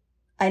with it.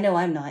 I know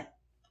I'm not.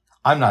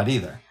 I'm not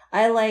either.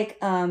 I like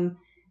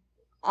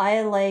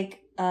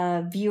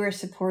viewer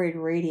supported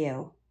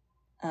radio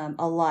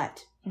a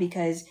lot,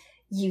 because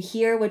you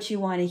hear what you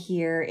want to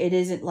hear. It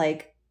isn't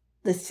like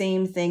the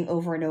same thing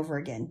over and over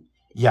again.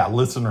 Yeah,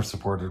 listener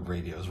supported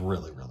radio is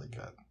really, really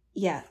good.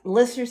 Yeah,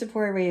 listener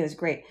supported radio is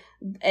great.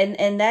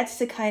 And that's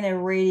the kind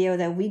of radio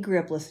that we grew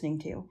up listening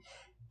to.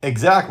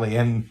 Exactly.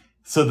 And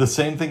so the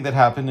same thing that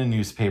happened in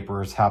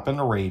newspapers happened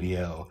to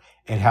radio.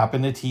 It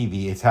happened to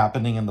TV. It's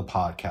happening in the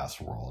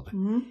podcast world.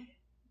 Mm-hmm.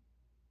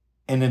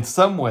 And in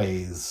some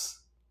ways,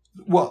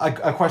 well,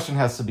 a question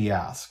has to be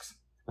asked,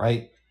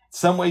 right?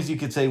 Some ways you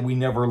could say we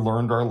never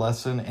learned our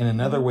lesson. And in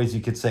other ways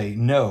you could say,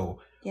 no,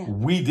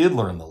 we did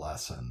learn the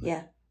lesson.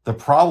 Yeah. The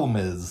problem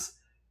is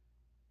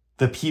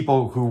the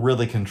people who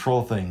really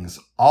control things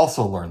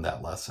also learn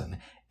that lesson.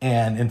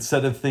 And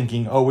instead of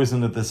thinking, oh,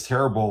 isn't it this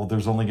terrible?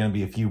 There's only going to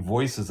be a few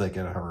voices that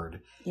get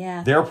heard.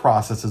 Yeah. Their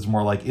process is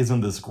more like,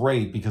 isn't this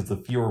great? Because the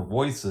fewer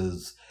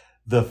voices,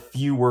 the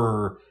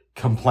fewer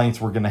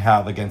complaints we're going to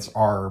have against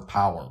our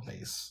power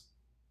base.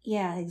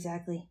 Yeah,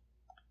 exactly.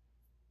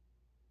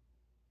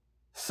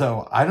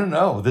 So I don't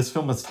know. This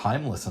film is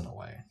timeless in a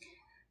way.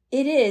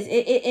 It is.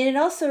 It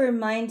also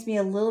reminds me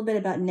a little bit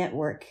about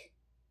Network.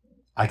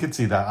 I could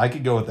see that. I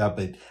could go with that,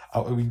 but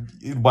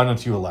why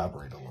don't you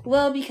elaborate a little?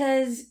 Well,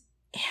 because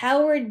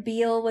Howard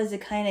Beale was the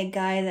kind of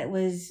guy that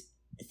was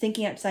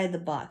thinking outside the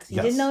box.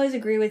 You didn't always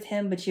agree with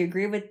him, but you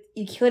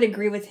could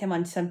agree with him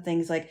on some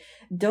things, like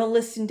don't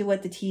listen to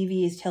what the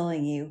TV is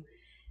telling you.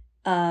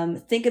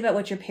 Think about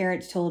what your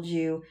parents told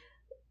you,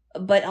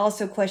 but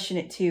also question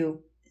it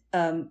too.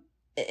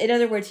 In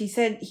other words, he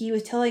said he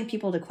was telling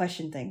people to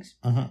question things.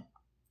 Mm-hmm.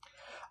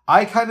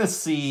 I kind of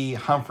see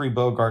Humphrey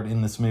Bogart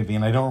in this movie,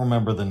 and I don't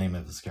remember the name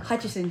of his character.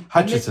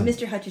 Hutchison.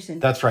 Mr. Hutchison.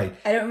 That's right.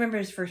 I don't remember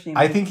his first name.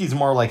 I think he's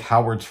more like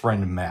Howard's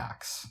friend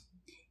Max.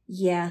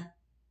 Yeah,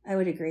 I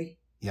would agree.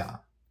 Yeah.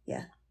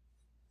 Yeah.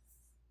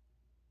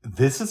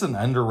 This is an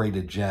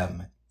underrated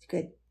gem. It's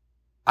good.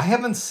 I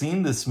haven't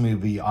seen this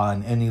movie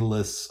on any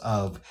lists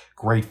of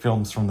great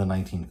films from the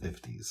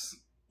 1950s.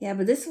 Yeah,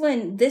 but this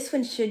one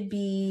should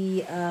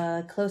be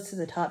close to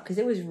the top because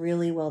it was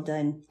really well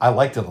done. I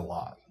liked it a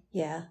lot.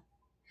 Yeah.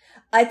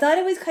 I thought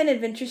it was kind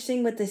of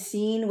interesting with the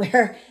scene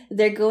where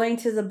they're going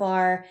to the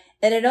bar,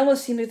 and it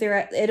almost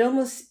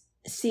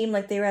seemed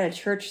like they were at a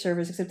church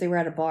service, except they were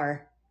at a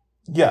bar.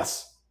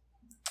 Yes,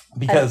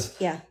 because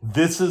yeah.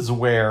 This is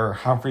where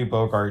Humphrey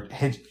Bogart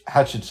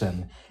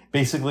Hutchison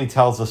basically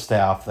tells the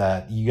staff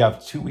that you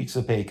have 2 weeks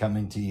of pay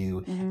coming to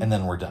you, mm-hmm. and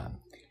then we're done.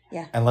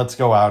 Yeah, and let's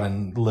go out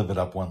and live it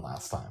up one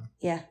last time.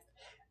 Yeah,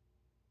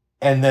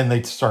 and then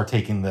they start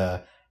taking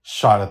the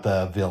shot at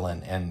the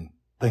villain, and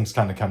things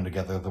kind of come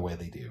together the way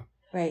they do.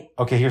 Right.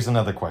 Okay, here's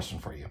another question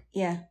for you.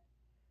 Yeah.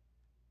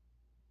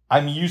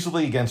 I'm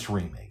usually against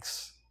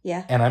remakes.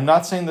 Yeah. And I'm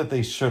not saying that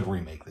they should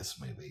remake this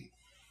movie.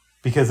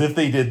 Because if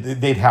they did,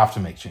 they'd have to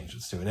make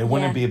changes to it. It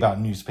wouldn't be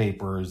about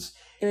newspapers.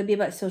 It would be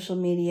about social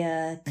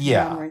media.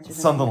 Yeah,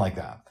 something like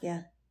that.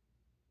 Yeah.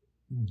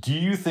 Do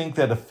you think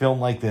that a film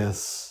like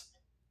this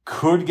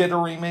could get a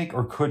remake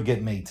or could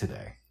get made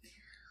today?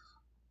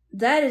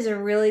 That is a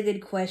really good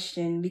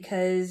question,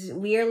 because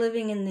we are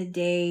living in the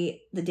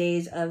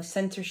days of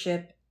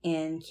censorship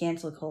and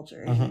cancel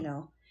culture, as mm-hmm. you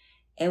know.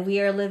 And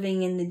we are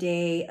living in the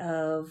day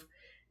of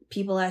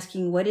people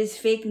asking what is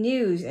fake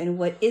news and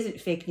what isn't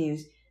fake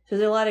news. So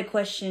there's a lot of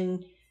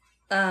questioning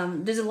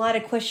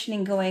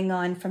going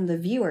on from the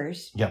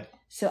viewers. Yep.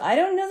 So I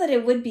don't know that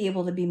it would be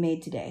able to be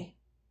made today.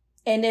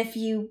 And if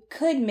you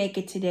could make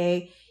it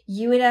today,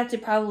 you would have to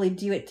probably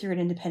do it through an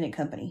independent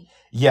company.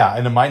 Yeah,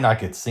 and it might not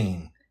get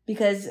seen.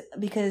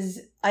 Because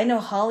I know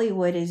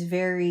Hollywood is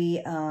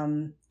very,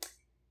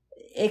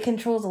 it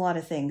controls a lot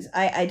of things.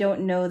 I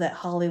don't know that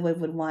Hollywood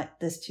would want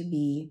this to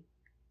be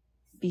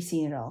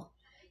seen at all.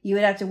 You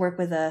would have to work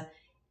with a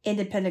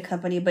independent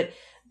company, but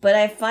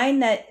I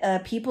find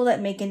that people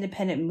that make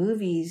independent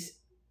movies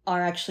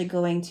are actually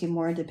going to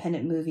more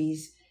independent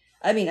movies.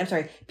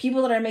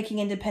 People that are making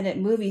independent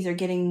movies are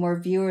getting more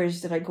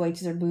viewers that are going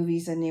to their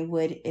movies than they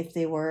would if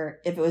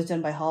it was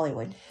done by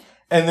Hollywood.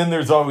 And then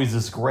there's always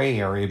this gray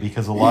area,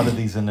 because a lot of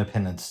these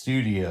independent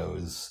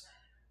studios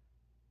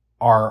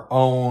are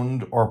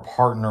owned or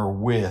partner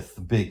with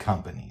big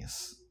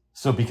companies.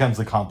 So it becomes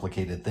a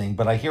complicated thing.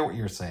 But I hear what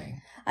you're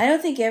saying. I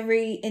don't think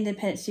every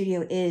independent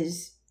studio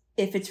is.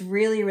 If it's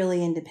really,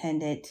 really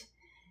independent,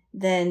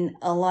 then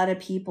a lot of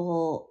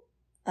people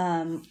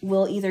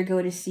will either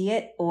go to see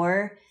it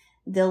or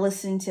they'll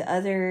listen to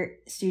other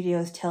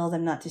studios tell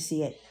them not to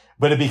see it.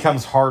 But it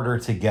becomes harder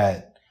to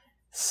get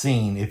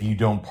seen if you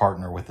don't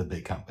partner with a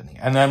big company.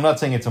 And I'm not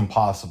saying it's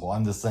impossible.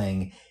 I'm just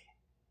saying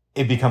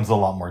it becomes a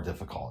lot more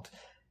difficult.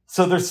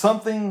 So there's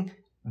something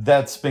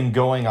that's been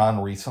going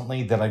on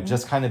recently that I've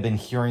just kind of been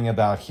hearing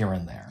about here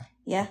and there.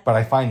 Yeah. But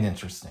I find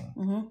interesting.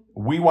 Mm-hmm.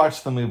 We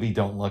watched the movie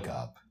Don't Look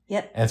Up.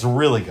 Yep. And it's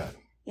really good.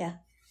 Yeah.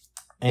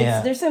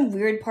 And there's some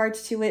weird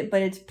parts to it,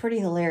 but it's pretty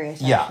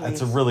hilarious. Yeah, actually.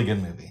 it's a really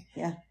good movie.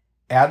 Yeah.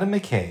 Adam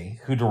McKay,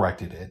 who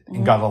directed it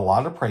and got a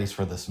lot of praise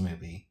for this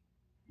movie,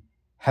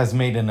 has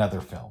made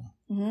another film.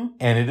 Mm-hmm.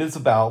 And it is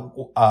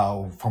about,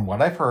 from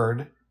what I've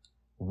heard,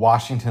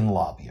 Washington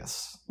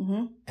lobbyists.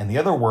 Mm-hmm. And the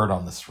other word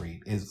on the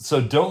street is,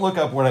 so don't look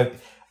up what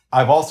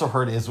I've also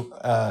heard is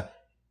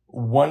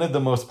one of the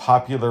most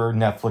popular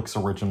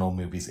Netflix original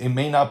movies. It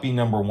may not be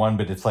number one,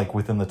 but it's like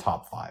within the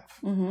top 5.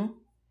 Mm-hmm.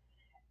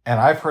 And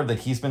I've heard that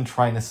he's been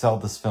trying to sell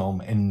this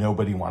film and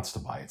nobody wants to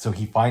buy it. So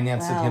he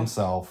financed it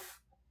himself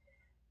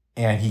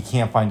and he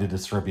can't find a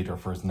distributor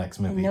for his next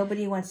movie. And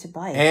nobody wants to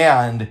buy it.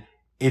 And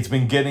it's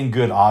been getting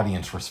good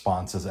audience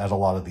responses at a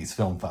lot of these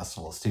film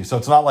festivals too. So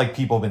it's not like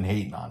people have been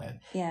hating on it.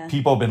 Yeah.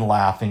 People have been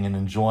laughing and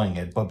enjoying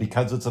it. But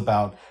because it's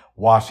about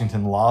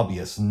Washington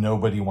lobbyists,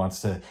 nobody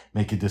wants to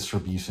make a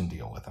distribution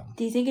deal with them.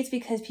 Do you think it's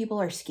because people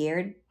are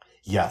scared?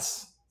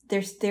 Yes.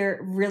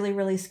 They're really,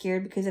 really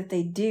scared because if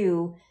they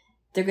do,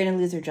 they're going to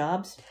lose their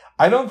jobs?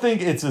 I don't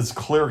think it's as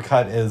clear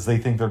cut as they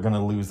think they're going to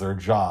lose their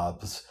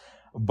jobs.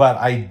 But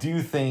I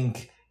do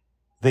think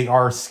they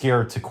are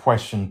scared to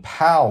question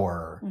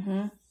power.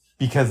 Mm-hmm.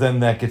 Because then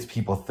that gets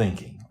people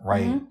thinking,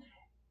 right? Mm-hmm.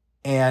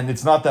 And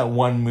it's not that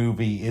one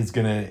movie is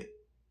going to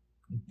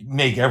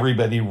make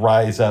everybody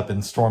rise up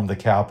and storm the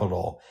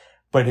Capitol.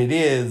 But it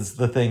is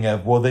the thing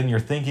of, well, then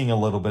you're thinking a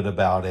little bit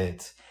about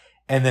it.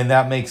 And then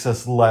that makes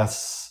us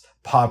less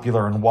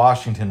popular in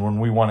Washington when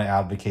we want to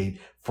advocate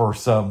for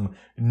some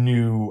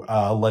new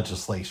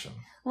legislation.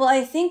 Well,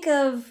 I think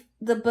of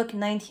the book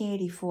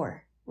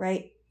 1984,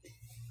 right?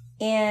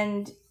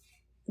 And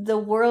the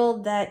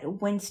world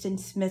that Winston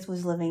Smith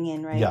was living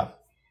in, right? Yeah.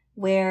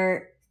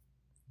 Where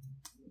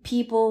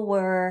people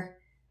were,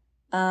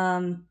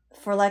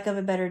 for lack of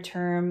a better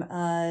term,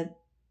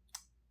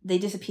 they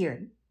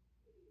disappeared.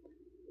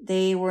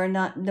 They were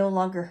no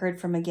longer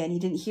heard from again. You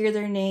didn't hear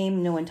their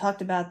name. No one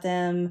talked about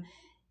them.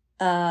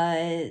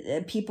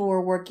 People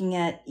were working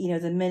at,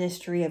 the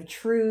Ministry of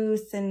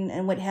Truth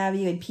and what have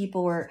you. And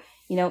people were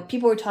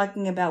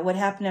talking about what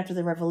happened after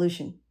the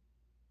revolution.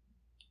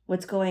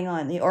 What's going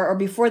on, or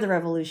before the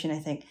revolution, I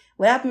think.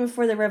 What happened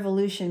before the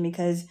revolution,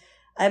 because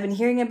I've been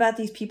hearing about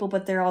these people,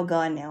 but they're all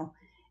gone now.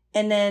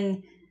 And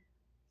then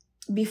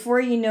before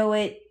you know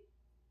it,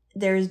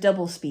 there's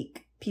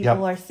doublespeak.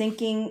 People are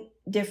thinking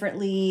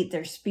differently.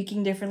 They're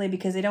speaking differently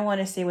because they don't want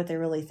to say what they're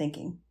really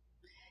thinking.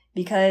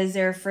 Because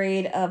they're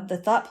afraid of the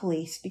thought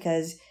police.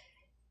 Because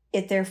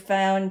if they're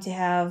found to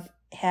have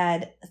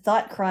had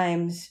thought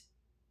crimes,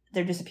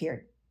 they're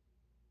disappeared.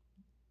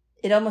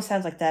 It almost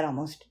sounds like that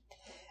almost.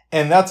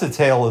 And that's a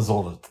tale as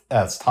old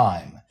as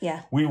time.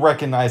 Yeah. We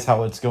recognize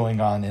how it's going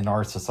on in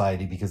our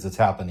society because it's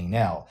happening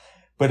now.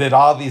 But it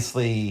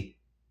obviously,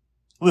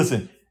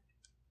 listen,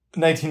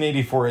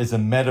 1984 is a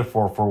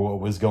metaphor for what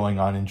was going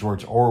on in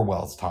George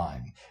Orwell's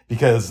time.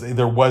 Because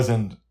there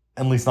wasn't,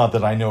 at least not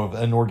that I know of,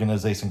 an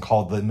organization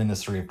called the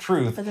Ministry of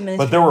Truth.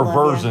 But there were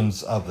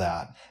versions of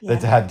that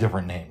that had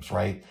different names,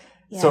 right?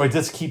 Yeah. So it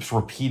just keeps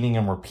repeating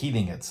and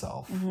repeating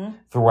itself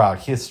throughout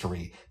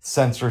history.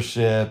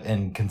 Censorship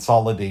and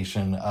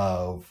consolidation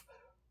of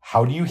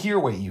how do you hear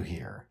what you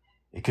hear?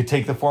 It could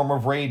take the form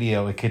of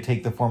radio. It could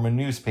take the form of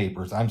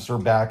newspapers. I'm sure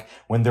back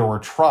when there were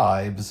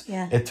tribes,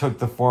 it took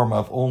the form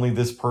of only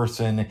this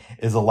person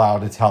is allowed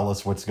to tell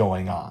us what's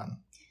going on.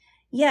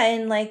 Yeah,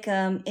 and like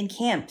in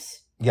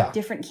camps. Yeah.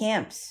 Different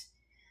camps.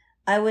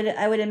 I would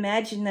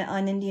imagine that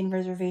on Indian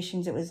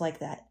reservations it was like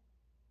that.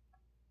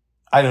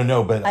 I don't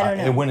know, but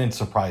it wouldn't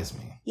surprise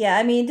me. Yeah,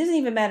 I mean, it doesn't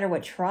even matter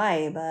what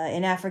tribe,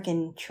 an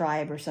African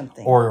tribe or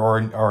something. Or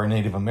a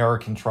Native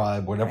American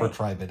tribe, whatever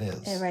tribe it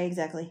is. Yeah, right,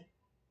 exactly.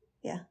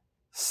 Yeah.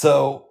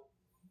 So.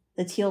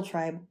 The Teal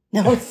tribe.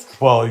 No.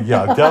 Well,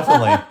 yeah,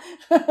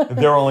 definitely.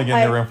 They're only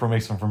getting their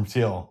information from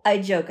Teal. I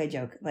joke,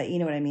 but you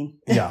know what I mean.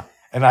 Yeah,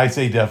 and I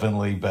say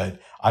definitely, but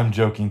I'm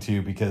joking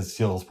too because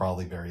Teal's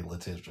probably very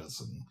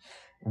litigious and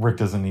Rick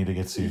doesn't need to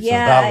get sued.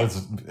 Yeah, so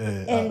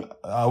that was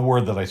a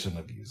word that I shouldn't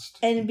have used.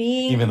 And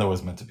even though it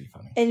was meant to be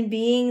funny. And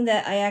being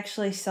that I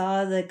actually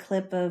saw the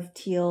clip of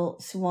Teal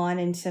Swan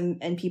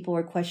and people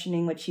were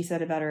questioning what she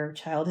said about her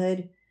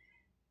childhood,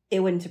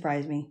 it wouldn't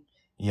surprise me.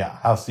 Yeah,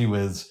 how she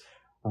was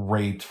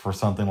raped for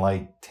something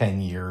like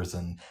 10 years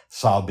and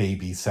saw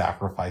babies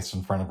sacrificed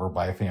in front of her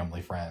by a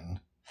family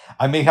friend.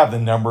 I may have the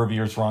number of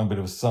years wrong, but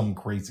it was some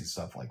crazy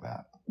stuff like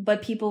that.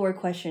 But people were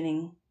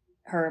questioning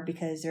her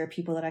because there are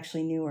people that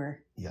actually knew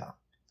her. Yeah.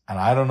 And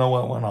I don't know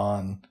what went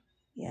on.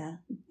 Yeah.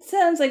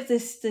 Sounds like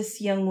this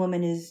young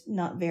woman is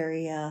not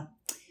very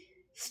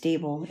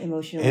stable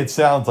emotionally. It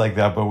sounds like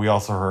that, but we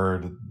also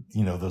heard,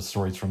 those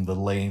stories from the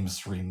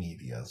lamestream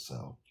media,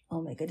 so.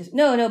 Oh my goodness.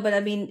 No, but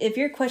I mean, if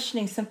you're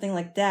questioning something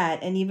like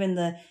that and even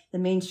the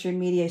mainstream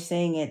media is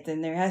saying it,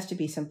 then there has to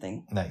be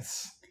something.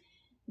 Nice.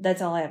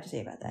 That's all I have to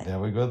say about that. There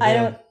we go. I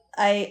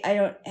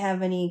don't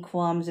have any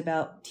qualms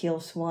about Teal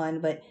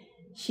Swan, but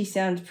she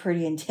sounds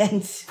pretty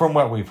intense. From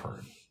what we've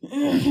heard.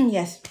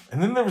 Yes.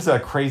 And then there was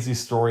that crazy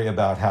story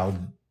about how,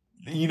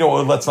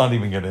 let's not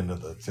even get into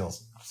the Teal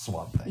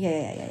Swan thing.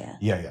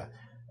 Yeah.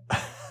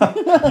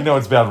 You know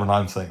it's bad when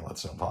I'm saying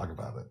let's don't talk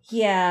about it.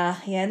 Yeah.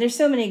 And there's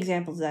so many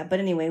examples of that. But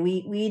anyway,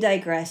 we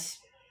digress.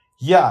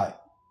 Yeah,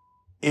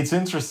 it's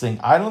interesting.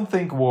 I don't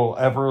think we'll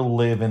ever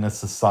live in a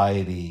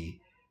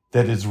society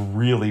that is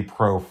really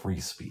pro free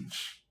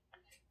speech.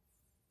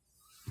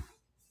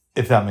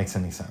 If that makes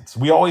any sense.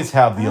 We always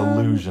have the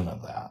illusion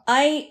of that.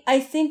 I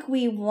think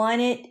we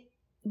want it,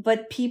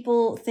 but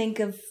people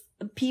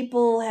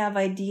have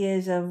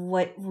ideas of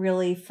what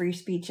really free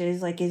speech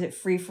is. Like, is it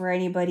free for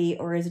anybody,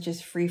 or is it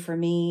just free for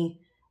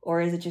me, or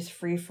is it just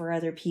free for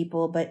other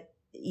people, but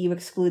you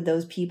exclude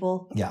those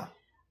people? Yeah.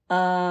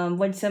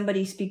 When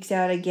somebody speaks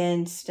out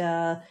against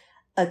a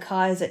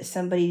cause that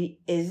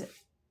somebody is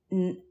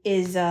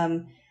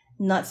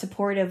not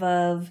supportive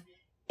of,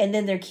 and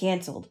then they're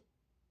canceled.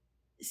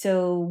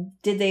 So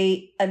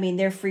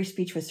their free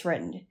speech was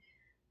threatened.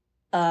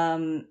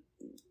 So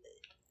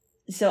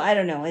I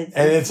don't know.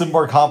 It's a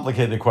more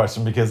complicated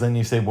question, because then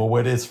you say, well,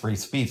 what is free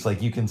speech?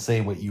 Like, you can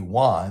say what you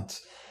want,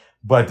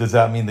 but does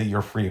that mean that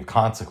you're free of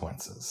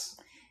consequences?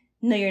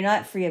 No, you're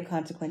not free of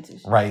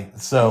consequences. Right.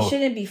 So you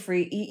shouldn't be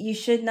free. You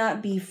should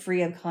not be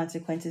free of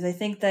consequences. I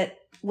think that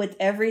with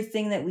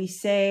everything that we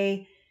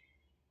say,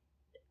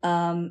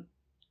 there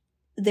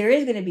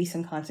is going to be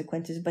some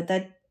consequences, but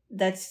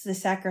that's the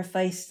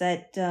sacrifice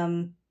that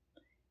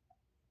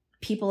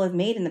people have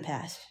made in the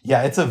past.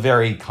 Yeah, it's a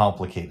very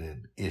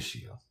complicated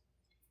issue.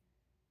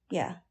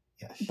 Yeah.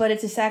 Yes. But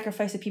it's a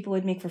sacrifice that people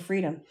would make for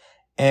freedom.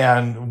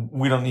 And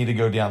we don't need to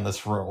go down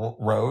this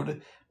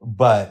road,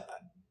 but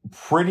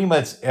pretty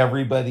much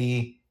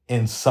everybody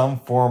in some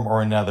form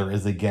or another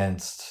is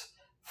against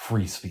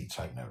free speech,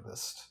 I've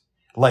noticed.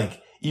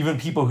 Like, even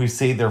people who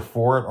say they're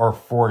for it are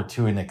for it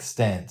to an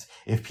extent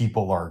if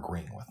people are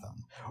agreeing with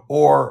them.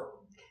 Or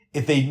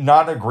if they're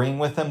not agreeing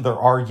with them, they're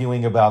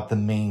arguing about the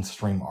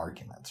mainstream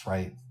arguments,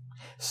 right?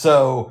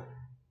 So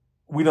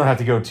we don't have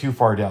to go too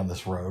far down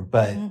this road,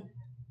 but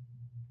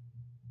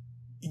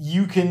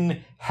you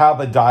can have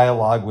a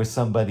dialogue with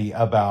somebody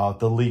about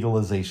the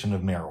legalization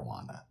of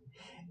marijuana.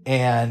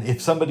 And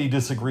if somebody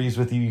disagrees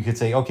with you, you could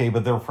say, okay,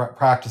 but they're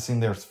practicing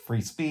their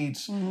free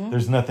speech. Mm-hmm.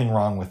 There's nothing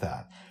wrong with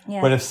that.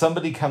 Yeah. But if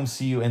somebody comes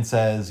to you and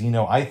says,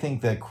 I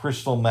think that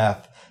crystal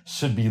meth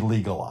should be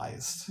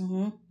legalized.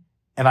 Mm-hmm.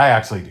 And I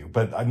actually do,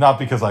 but not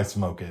because I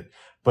smoke it,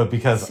 but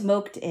because...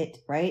 Smoked it,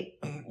 right?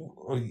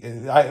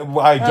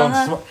 I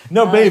don't smoke.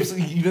 No, babes,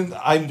 you didn't.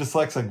 I'm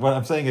dyslexic. What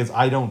I'm saying is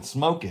I don't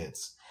smoke it,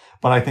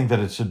 but I think that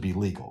it should be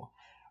legal.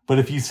 But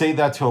if you say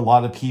that to a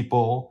lot of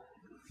people,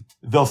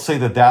 they'll say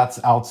that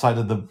that's outside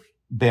of the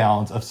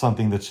bounds of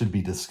something that should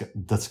be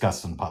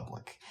discussed in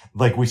public.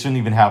 Like, we shouldn't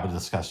even have a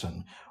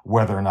discussion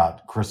whether or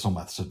not crystal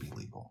meth should be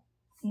legal.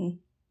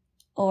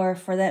 Or,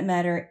 for that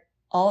matter,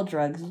 all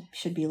drugs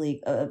should be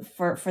legal.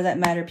 For that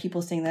matter,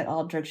 people saying that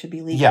all drugs should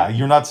be legal. Yeah,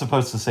 you're not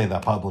supposed to say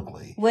that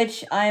publicly.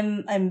 Which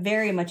I'm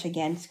very much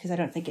against, because I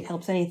don't think it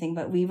helps anything,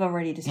 but we've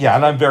already discussed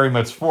and I'm very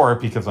much for it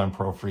because I'm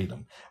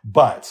pro-freedom.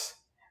 But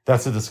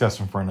that's a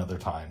discussion for another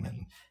time,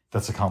 and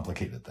that's a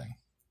complicated thing.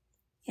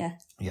 Yeah.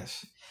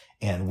 Yes.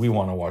 And we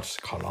want to watch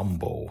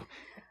Columbo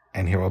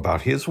and hear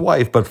about his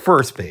wife. But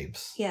first,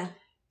 babes. Yeah.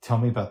 Tell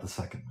me about the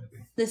second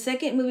movie. The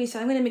second movie, so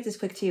I'm going to make this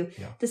quick too.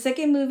 Yeah. The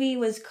second movie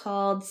was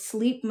called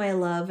Sleep, My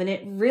Love, and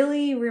it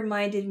really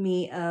reminded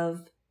me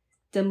of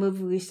the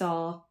movie we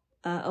saw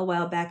a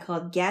while back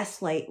called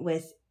Gaslight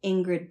with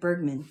Ingrid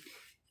Bergman.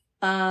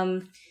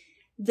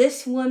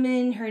 This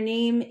woman, her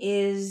name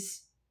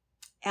is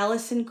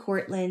Allison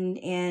Cortland,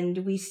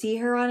 and we see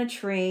her on a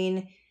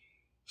train.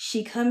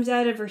 She comes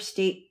out of her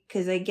state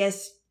because I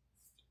guess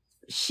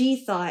she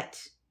thought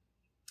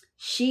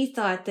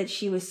that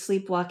she was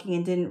sleepwalking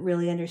and didn't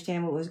really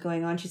understand what was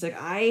going on. She's like,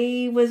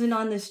 I wasn't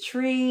on this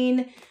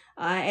train.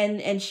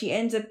 And she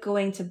ends up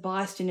going to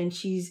Boston, and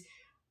she's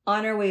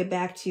on her way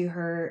back to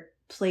her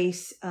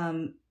place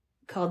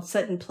called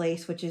Sutton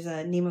Place, which is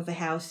a name of a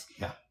house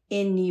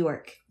in New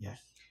York. Yes.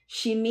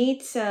 She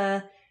meets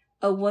a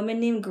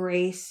woman named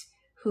Grace,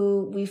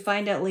 who we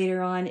find out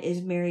later on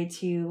is married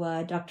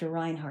to Dr.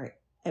 Reinhardt,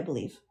 I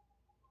believe.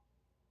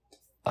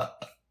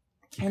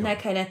 And that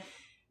kind of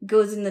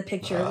goes in the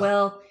picture.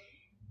 Well,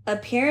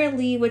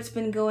 apparently what's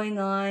been going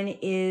on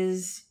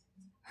is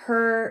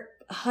her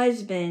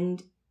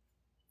husband,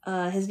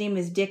 his name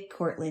is Dick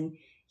Cortland.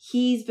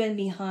 He's been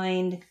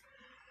behind,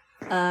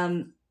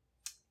 what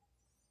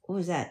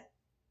was that?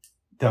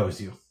 That was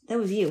you. That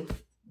was you.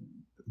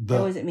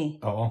 That wasn't me.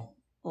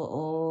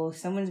 Oh,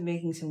 someone's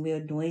making some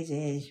weird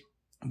noises.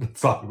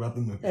 Let's talk about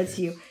the movie. That's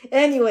you.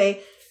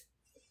 Anyway,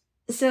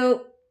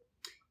 so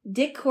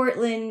Dick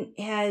Cortland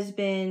has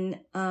been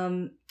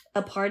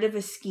a part of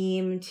a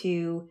scheme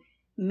to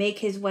make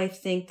his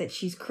wife think that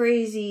she's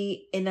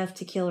crazy enough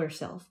to kill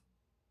herself.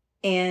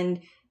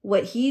 And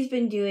what he's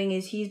been doing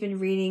is he's been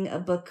reading a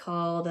book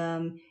called,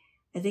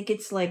 I think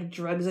it's like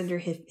Drugs Under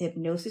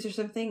Hypnosis or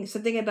something.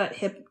 Something about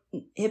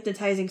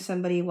hypnotizing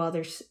somebody while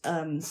they're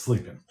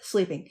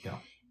sleeping. Yeah.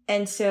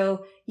 And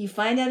so you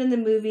find out in the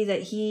movie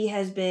that he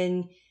has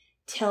been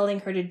telling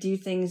her to do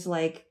things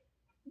like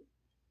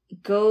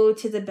go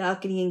to the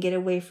balcony and get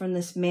away from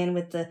this man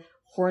with the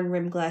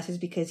horn-rimmed glasses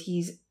because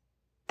he's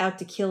out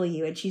to kill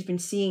you, and she's been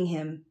seeing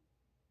him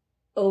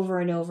over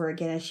and over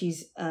again as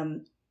she's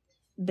been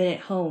at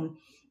home.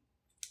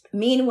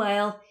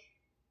 Meanwhile,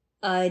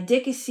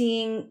 Dick is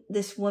seeing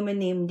this woman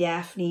named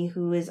Daphne,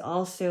 who is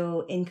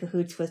also in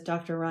cahoots with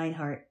Dr.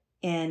 Reinhardt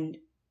and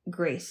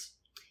Grace.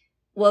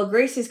 Well,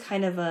 Grace is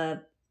kind of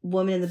a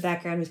woman in the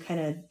background who's kind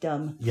of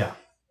dumb. Yeah.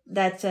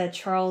 That's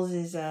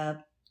Charles's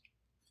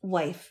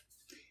wife.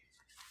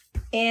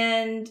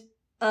 And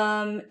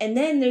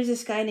then there's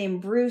this guy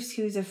named Bruce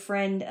who's a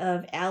friend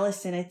of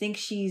Allison. I think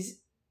she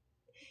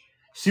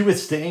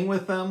was staying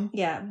with them?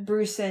 Yeah,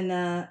 Bruce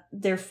and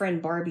their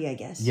friend Barbie, I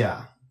guess.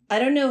 Yeah. I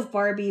don't know if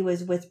Barbie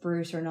was with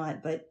Bruce or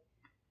not, but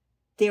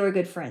they were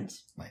good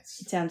friends. Nice.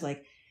 It sounds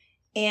like.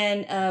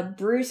 And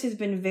Bruce has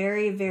been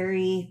very,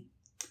 very...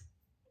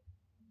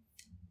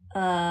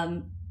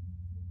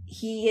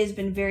 he has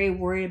been very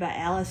worried about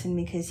Allison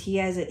because he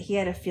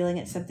had a feeling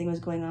that something was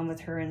going on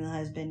with her and the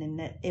husband and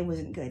that it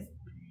wasn't good.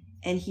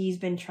 And he's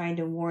been trying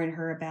to warn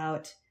her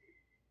about,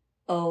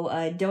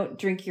 don't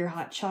drink your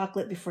hot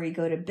chocolate before you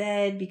go to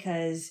bed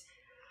because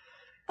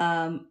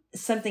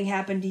something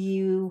happened to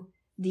you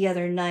the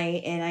other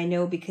night, and I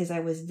know because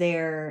I was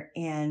there,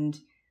 and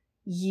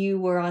you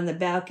were on the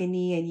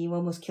balcony and you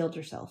almost killed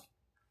yourself.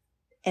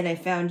 And I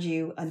found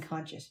you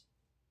unconscious.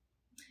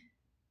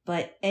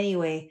 But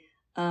anyway,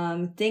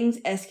 things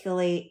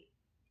escalate,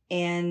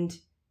 and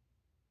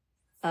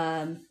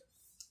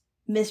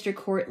Mr.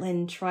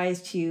 Cortland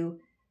tries to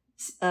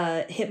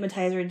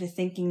hypnotize her into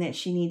thinking that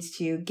she needs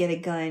to get a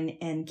gun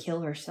and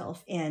kill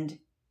herself and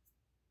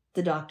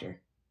the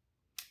doctor.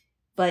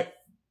 But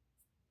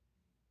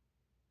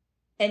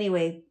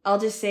anyway, I'll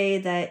just say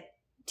that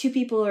 2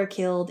 people are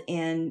killed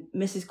and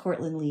Mrs.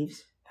 Cortland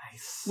leaves.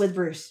 Nice. With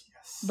Bruce.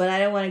 Yes. But I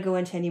don't want to go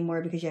into any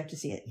more because you have to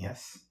see it.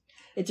 Yes.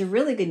 It's a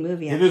really good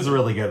movie. It is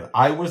really good.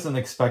 I wasn't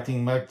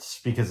expecting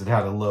much because it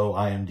had a low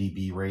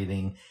IMDb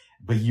rating,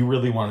 but you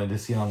really wanted to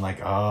see it. I'm like,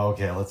 oh,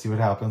 okay, let's see what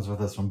happens with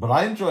this one. But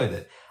I enjoyed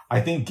it.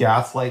 I think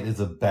Gaslight is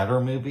a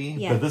better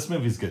movie, but this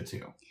movie's good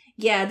too.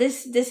 Yeah,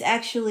 this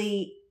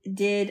actually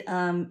did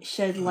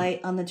shed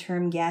light on the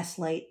term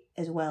gaslight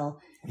as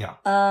well. Yeah.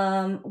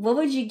 What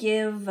would you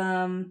give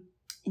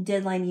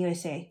Deadline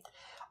USA?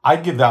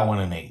 I'd give that one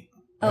an 8.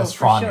 Oh, a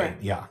strong for sure. 8,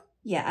 yeah.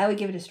 Yeah, I would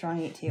give it a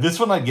strong 8 too. This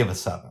one I'd give a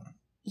 7.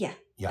 Yeah,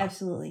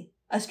 absolutely.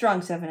 A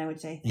strong 7, I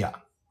would say. Yeah.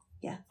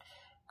 Yeah.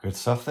 Good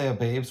stuff there,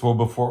 babes. Well,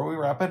 before we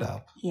wrap it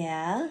up.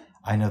 Yeah.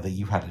 I know that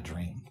you had a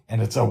dream,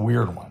 and it's a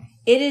weird one.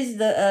 It is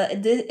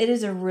it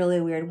is a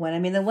really weird one. I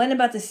mean, the one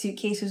about the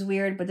suitcase was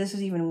weird, but this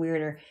was even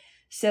weirder.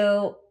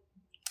 So,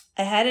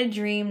 I had a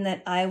dream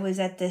that I was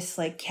at this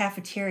like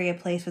cafeteria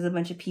place with a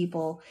bunch of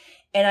people,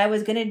 and I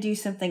was gonna do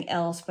something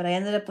else, but I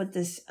ended up with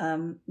this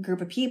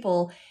group of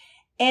people,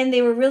 and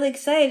they were really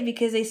excited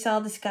because they saw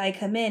this guy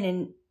come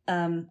in,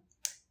 and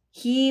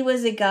he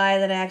was a guy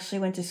that I actually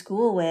went to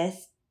school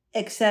with,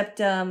 except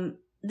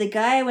the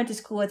guy I went to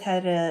school with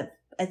I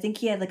think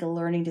he had like a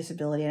learning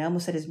disability, and I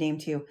almost said his name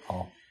too.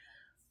 Oh.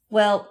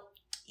 Well,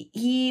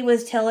 he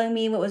was telling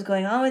me what was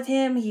going on with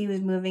him. He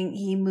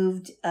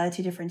moved to a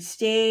different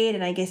state,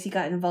 and I guess he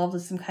got involved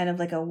with some kind of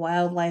like a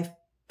wildlife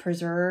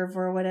preserve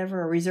or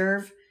whatever, a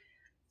reserve,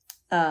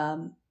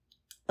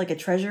 like a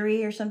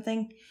treasury or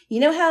something. You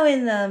know how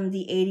in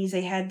the 80s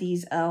they had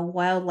these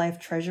wildlife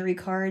treasury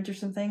cards or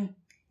something?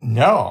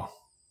 No.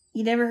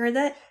 You never heard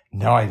that?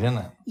 No, I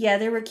didn't. Yeah,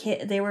 they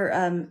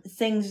were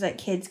things that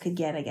kids could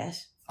get, I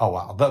guess. Oh,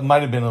 wow. That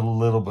might have been a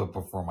little bit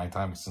before my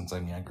time since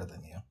I'm younger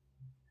than you.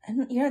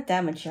 You're not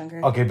that much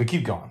younger. Okay, but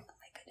keep going. Oh,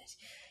 my goodness.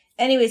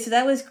 Anyway, so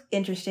that was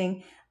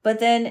interesting. But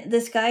then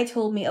this guy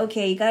told me,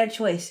 okay, you got a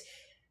choice.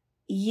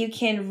 You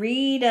can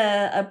read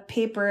a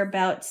paper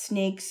about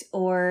snakes,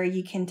 or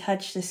you can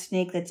touch the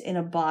snake that's in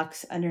a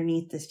box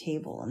underneath this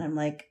table. And I'm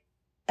like,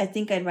 I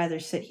think I'd rather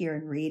sit here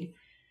and read.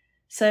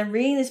 So I'm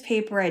reading this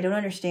paper. I don't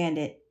understand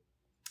it.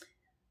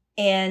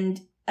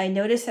 And I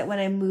noticed that when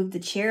I move the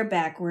chair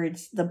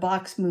backwards, the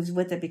box moves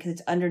with it because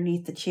it's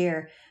underneath the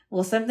chair.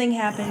 Well, something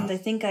happened. I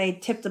think I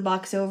tipped the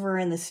box over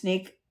and the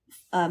snake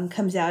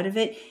comes out of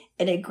it,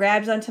 and it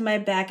grabs onto my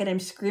back, and I'm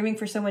screaming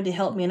for someone to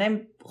help me, and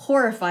I'm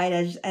horrified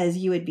as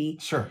you would be.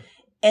 Sure.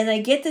 And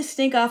I get the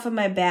snake off of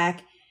my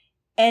back,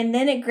 and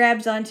then it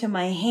grabs onto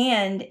my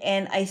hand,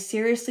 and I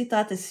seriously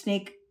thought the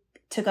snake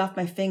took off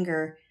my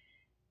finger,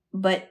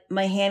 but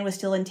my hand was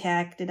still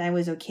intact, and I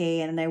was okay,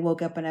 and I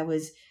woke up and I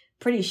was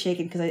pretty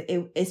shaken because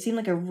it seemed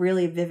like a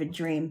really vivid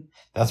dream.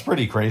 That's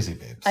pretty crazy,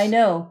 babes. I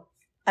know.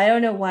 I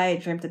don't know why I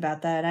dreamt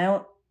about that. I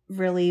don't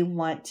really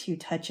want to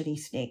touch any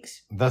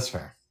snakes. That's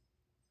fair.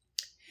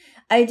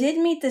 I did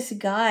meet this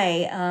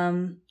guy.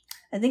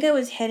 I think I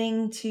was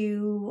heading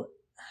to...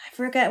 I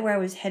forgot where I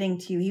was heading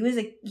to. He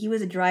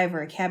was a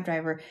driver, a cab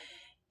driver.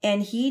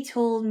 And he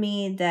told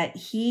me that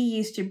he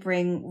used to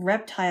bring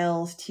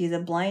reptiles to the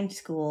blind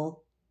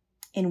school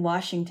in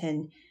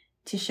Washington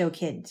to show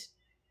kids.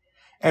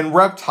 And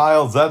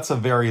reptiles, that's a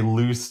very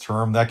loose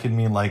term. That could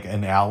mean like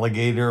an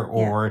alligator,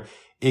 or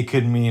it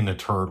could mean a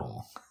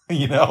turtle,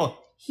 you know?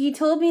 He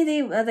told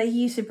me that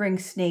he used to bring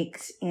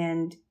snakes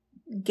and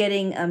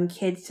getting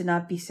kids to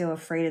not be so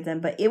afraid of them,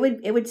 but it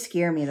would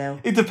scare me though.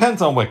 It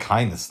depends on what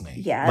kind of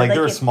snake. Yeah, like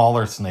there are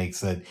smaller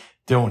snakes that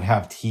don't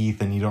have teeth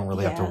and you don't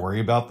really have to worry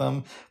about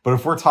them. But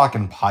if we're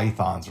talking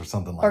pythons or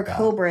something like that.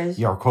 Or cobras.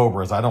 Yeah, or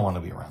cobras. I don't want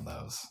to be around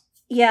those.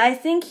 Yeah, I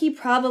think he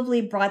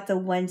probably brought the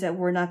ones that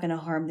were not going to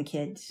harm the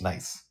kids.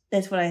 Nice.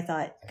 That's what I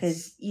thought.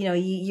 Because,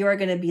 you are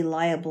going to be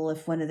liable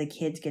if one of the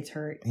kids gets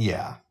hurt.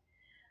 Yeah.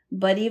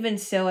 But even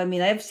so, I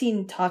mean, I've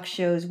seen talk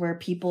shows where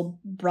people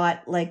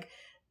brought, like,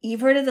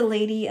 you've heard of the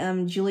lady,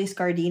 Julie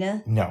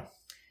Scardina? No.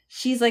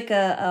 She's like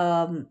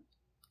a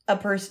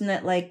person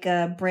that, like,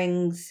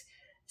 brings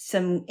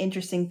some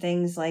interesting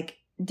things, like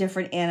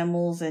different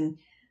animals. And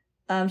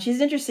she's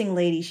an interesting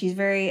lady. She's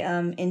very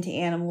into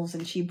animals,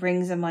 and she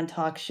brings them on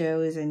talk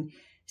shows. And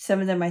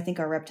some of them, I think,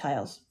 are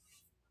reptiles.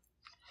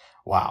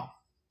 Wow.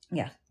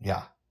 Yeah.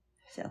 Yeah.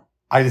 So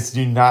I just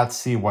do not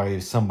see why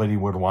somebody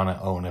would want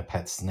to own a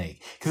pet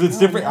snake. Because it's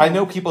different. No. I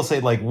know people say,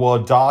 like, well,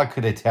 a dog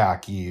could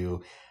attack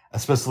you,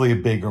 especially a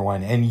bigger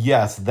one. And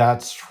yes,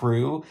 that's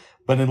true.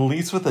 But at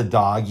least with a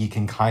dog, you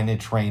can kind of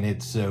train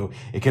it so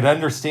it can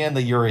understand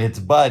that you're its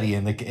buddy.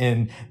 And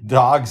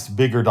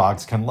bigger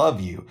dogs can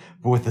love you.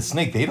 But with a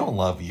snake, they don't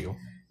love you.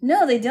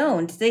 No, they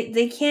don't.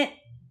 They can't,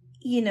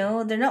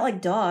 they're not like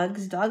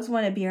dogs. Dogs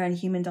want to be around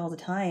humans all the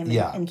time.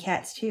 And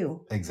cats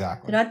too.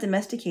 Exactly. They're not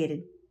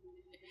domesticated.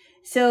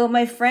 So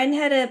my friend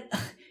had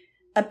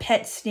a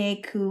pet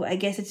snake who, I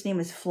guess its name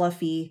is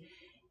Fluffy.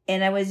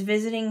 And I was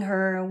visiting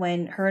her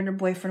when her and her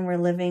boyfriend were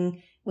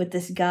living with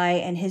this guy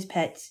and his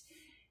pets.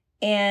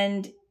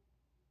 And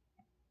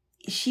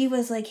she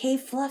was like, "Hey,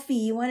 Fluffy,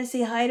 you want to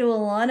say hi to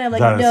Alana?" I'm like,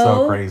 that is no,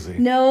 so crazy.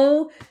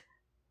 No,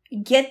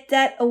 get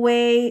that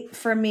away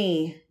from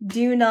me.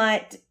 Do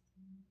not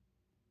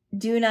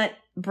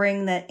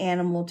bring that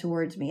animal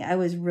towards me. I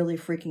was really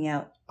freaking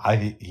out.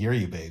 I hear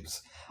you,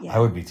 babes. Yeah. I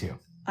would be too.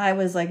 I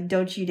was like,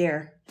 don't you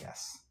dare.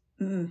 Yes.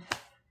 Mm-mm.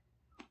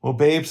 Well,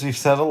 babes, we've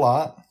said a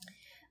lot.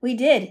 We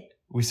did.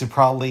 We should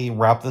probably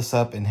wrap this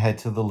up and head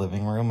to the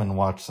living room and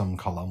watch some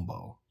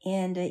Columbo.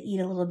 And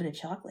eat a little bit of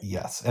chocolate.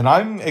 Yes. And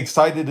I'm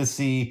excited to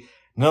see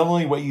not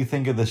only what you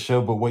think of the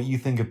show, but what you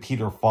think of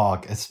Peter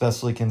Falk,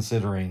 especially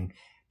considering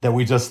that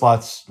we just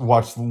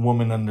watched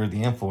Woman Under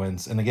the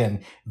Influence. And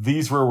again,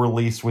 these were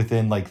released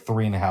within like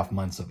 3.5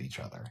 months of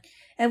each other.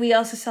 And we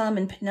also saw him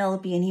in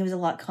Penelope, and he was a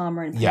lot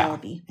calmer in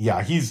Penelope.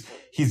 Yeah, he's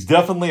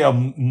definitely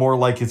more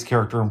like his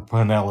character in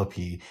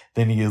Penelope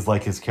than he is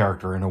like his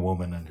character in A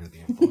Woman Under the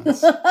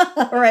Influence.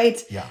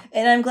 Right. Yeah.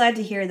 And I'm glad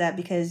to hear that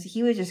because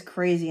he was just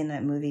crazy in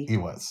that movie. He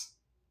was.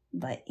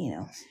 But,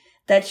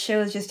 that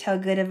shows just how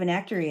good of an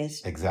actor he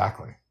is.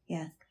 Exactly.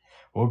 Yeah.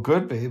 Well,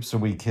 good, babe. So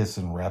we kiss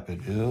and wrap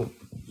it up.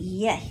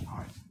 Yeah. All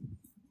right.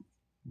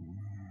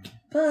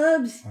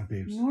 Bubs. Hi,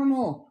 babes.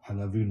 Normal. I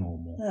love you,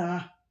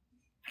 normal.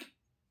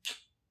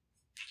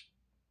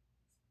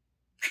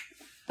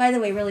 By the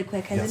way, really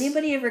quick, has Yes.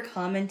 anybody ever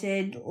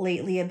commented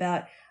lately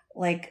about,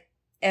 like,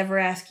 ever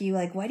ask you,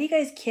 like, why do you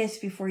guys kiss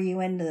before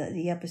you end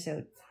the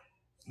episode?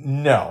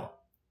 No.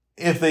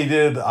 If they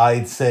did,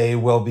 I'd say,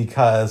 well,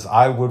 because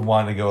I would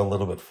want to go a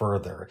little bit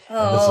further.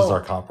 Oh. And this is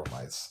our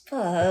compromise at the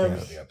end of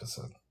Bubs. the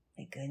episode.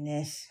 My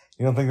goodness.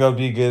 You don't think that would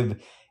be a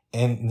good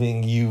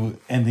ending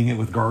it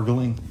with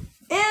gargling?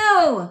 Ew!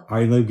 All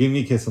right, give me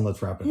a kiss and let's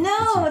wrap it up.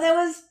 No, that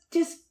was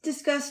just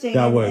disgusting.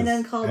 That was. And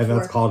uncalled for. And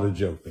that's called a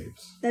joke,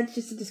 babes. That's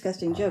just a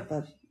disgusting joke,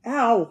 Bubs.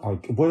 Ow!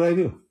 What did I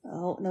do?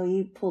 Oh, no,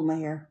 you pulled my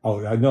hair. Oh,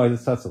 no, I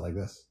just touched it like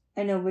this.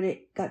 I know, but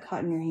it got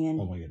caught in your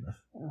hand. Oh, my goodness.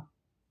 Oh.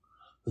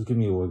 Just give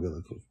me a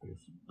regular kiss,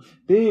 babes.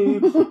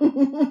 Babes!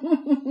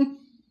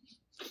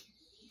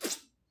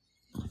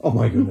 Oh,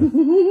 my goodness.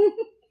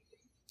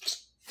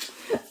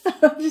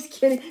 I'm just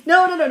kidding.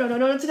 No,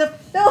 it's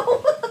enough. No!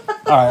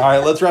 All right,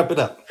 let's wrap it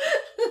up.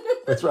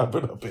 Let's wrap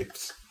it up,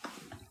 babes.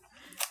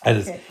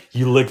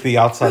 You licked the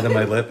outside of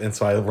my lip, and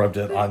so I rubbed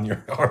it on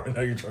your arm, and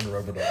now you're trying to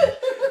rub it on me.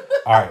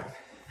 All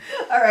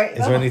right.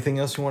 Is there anything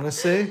else you want to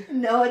say?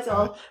 No, it's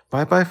all.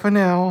 Bye-bye for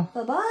now.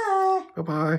 Bye-bye. Bye-bye.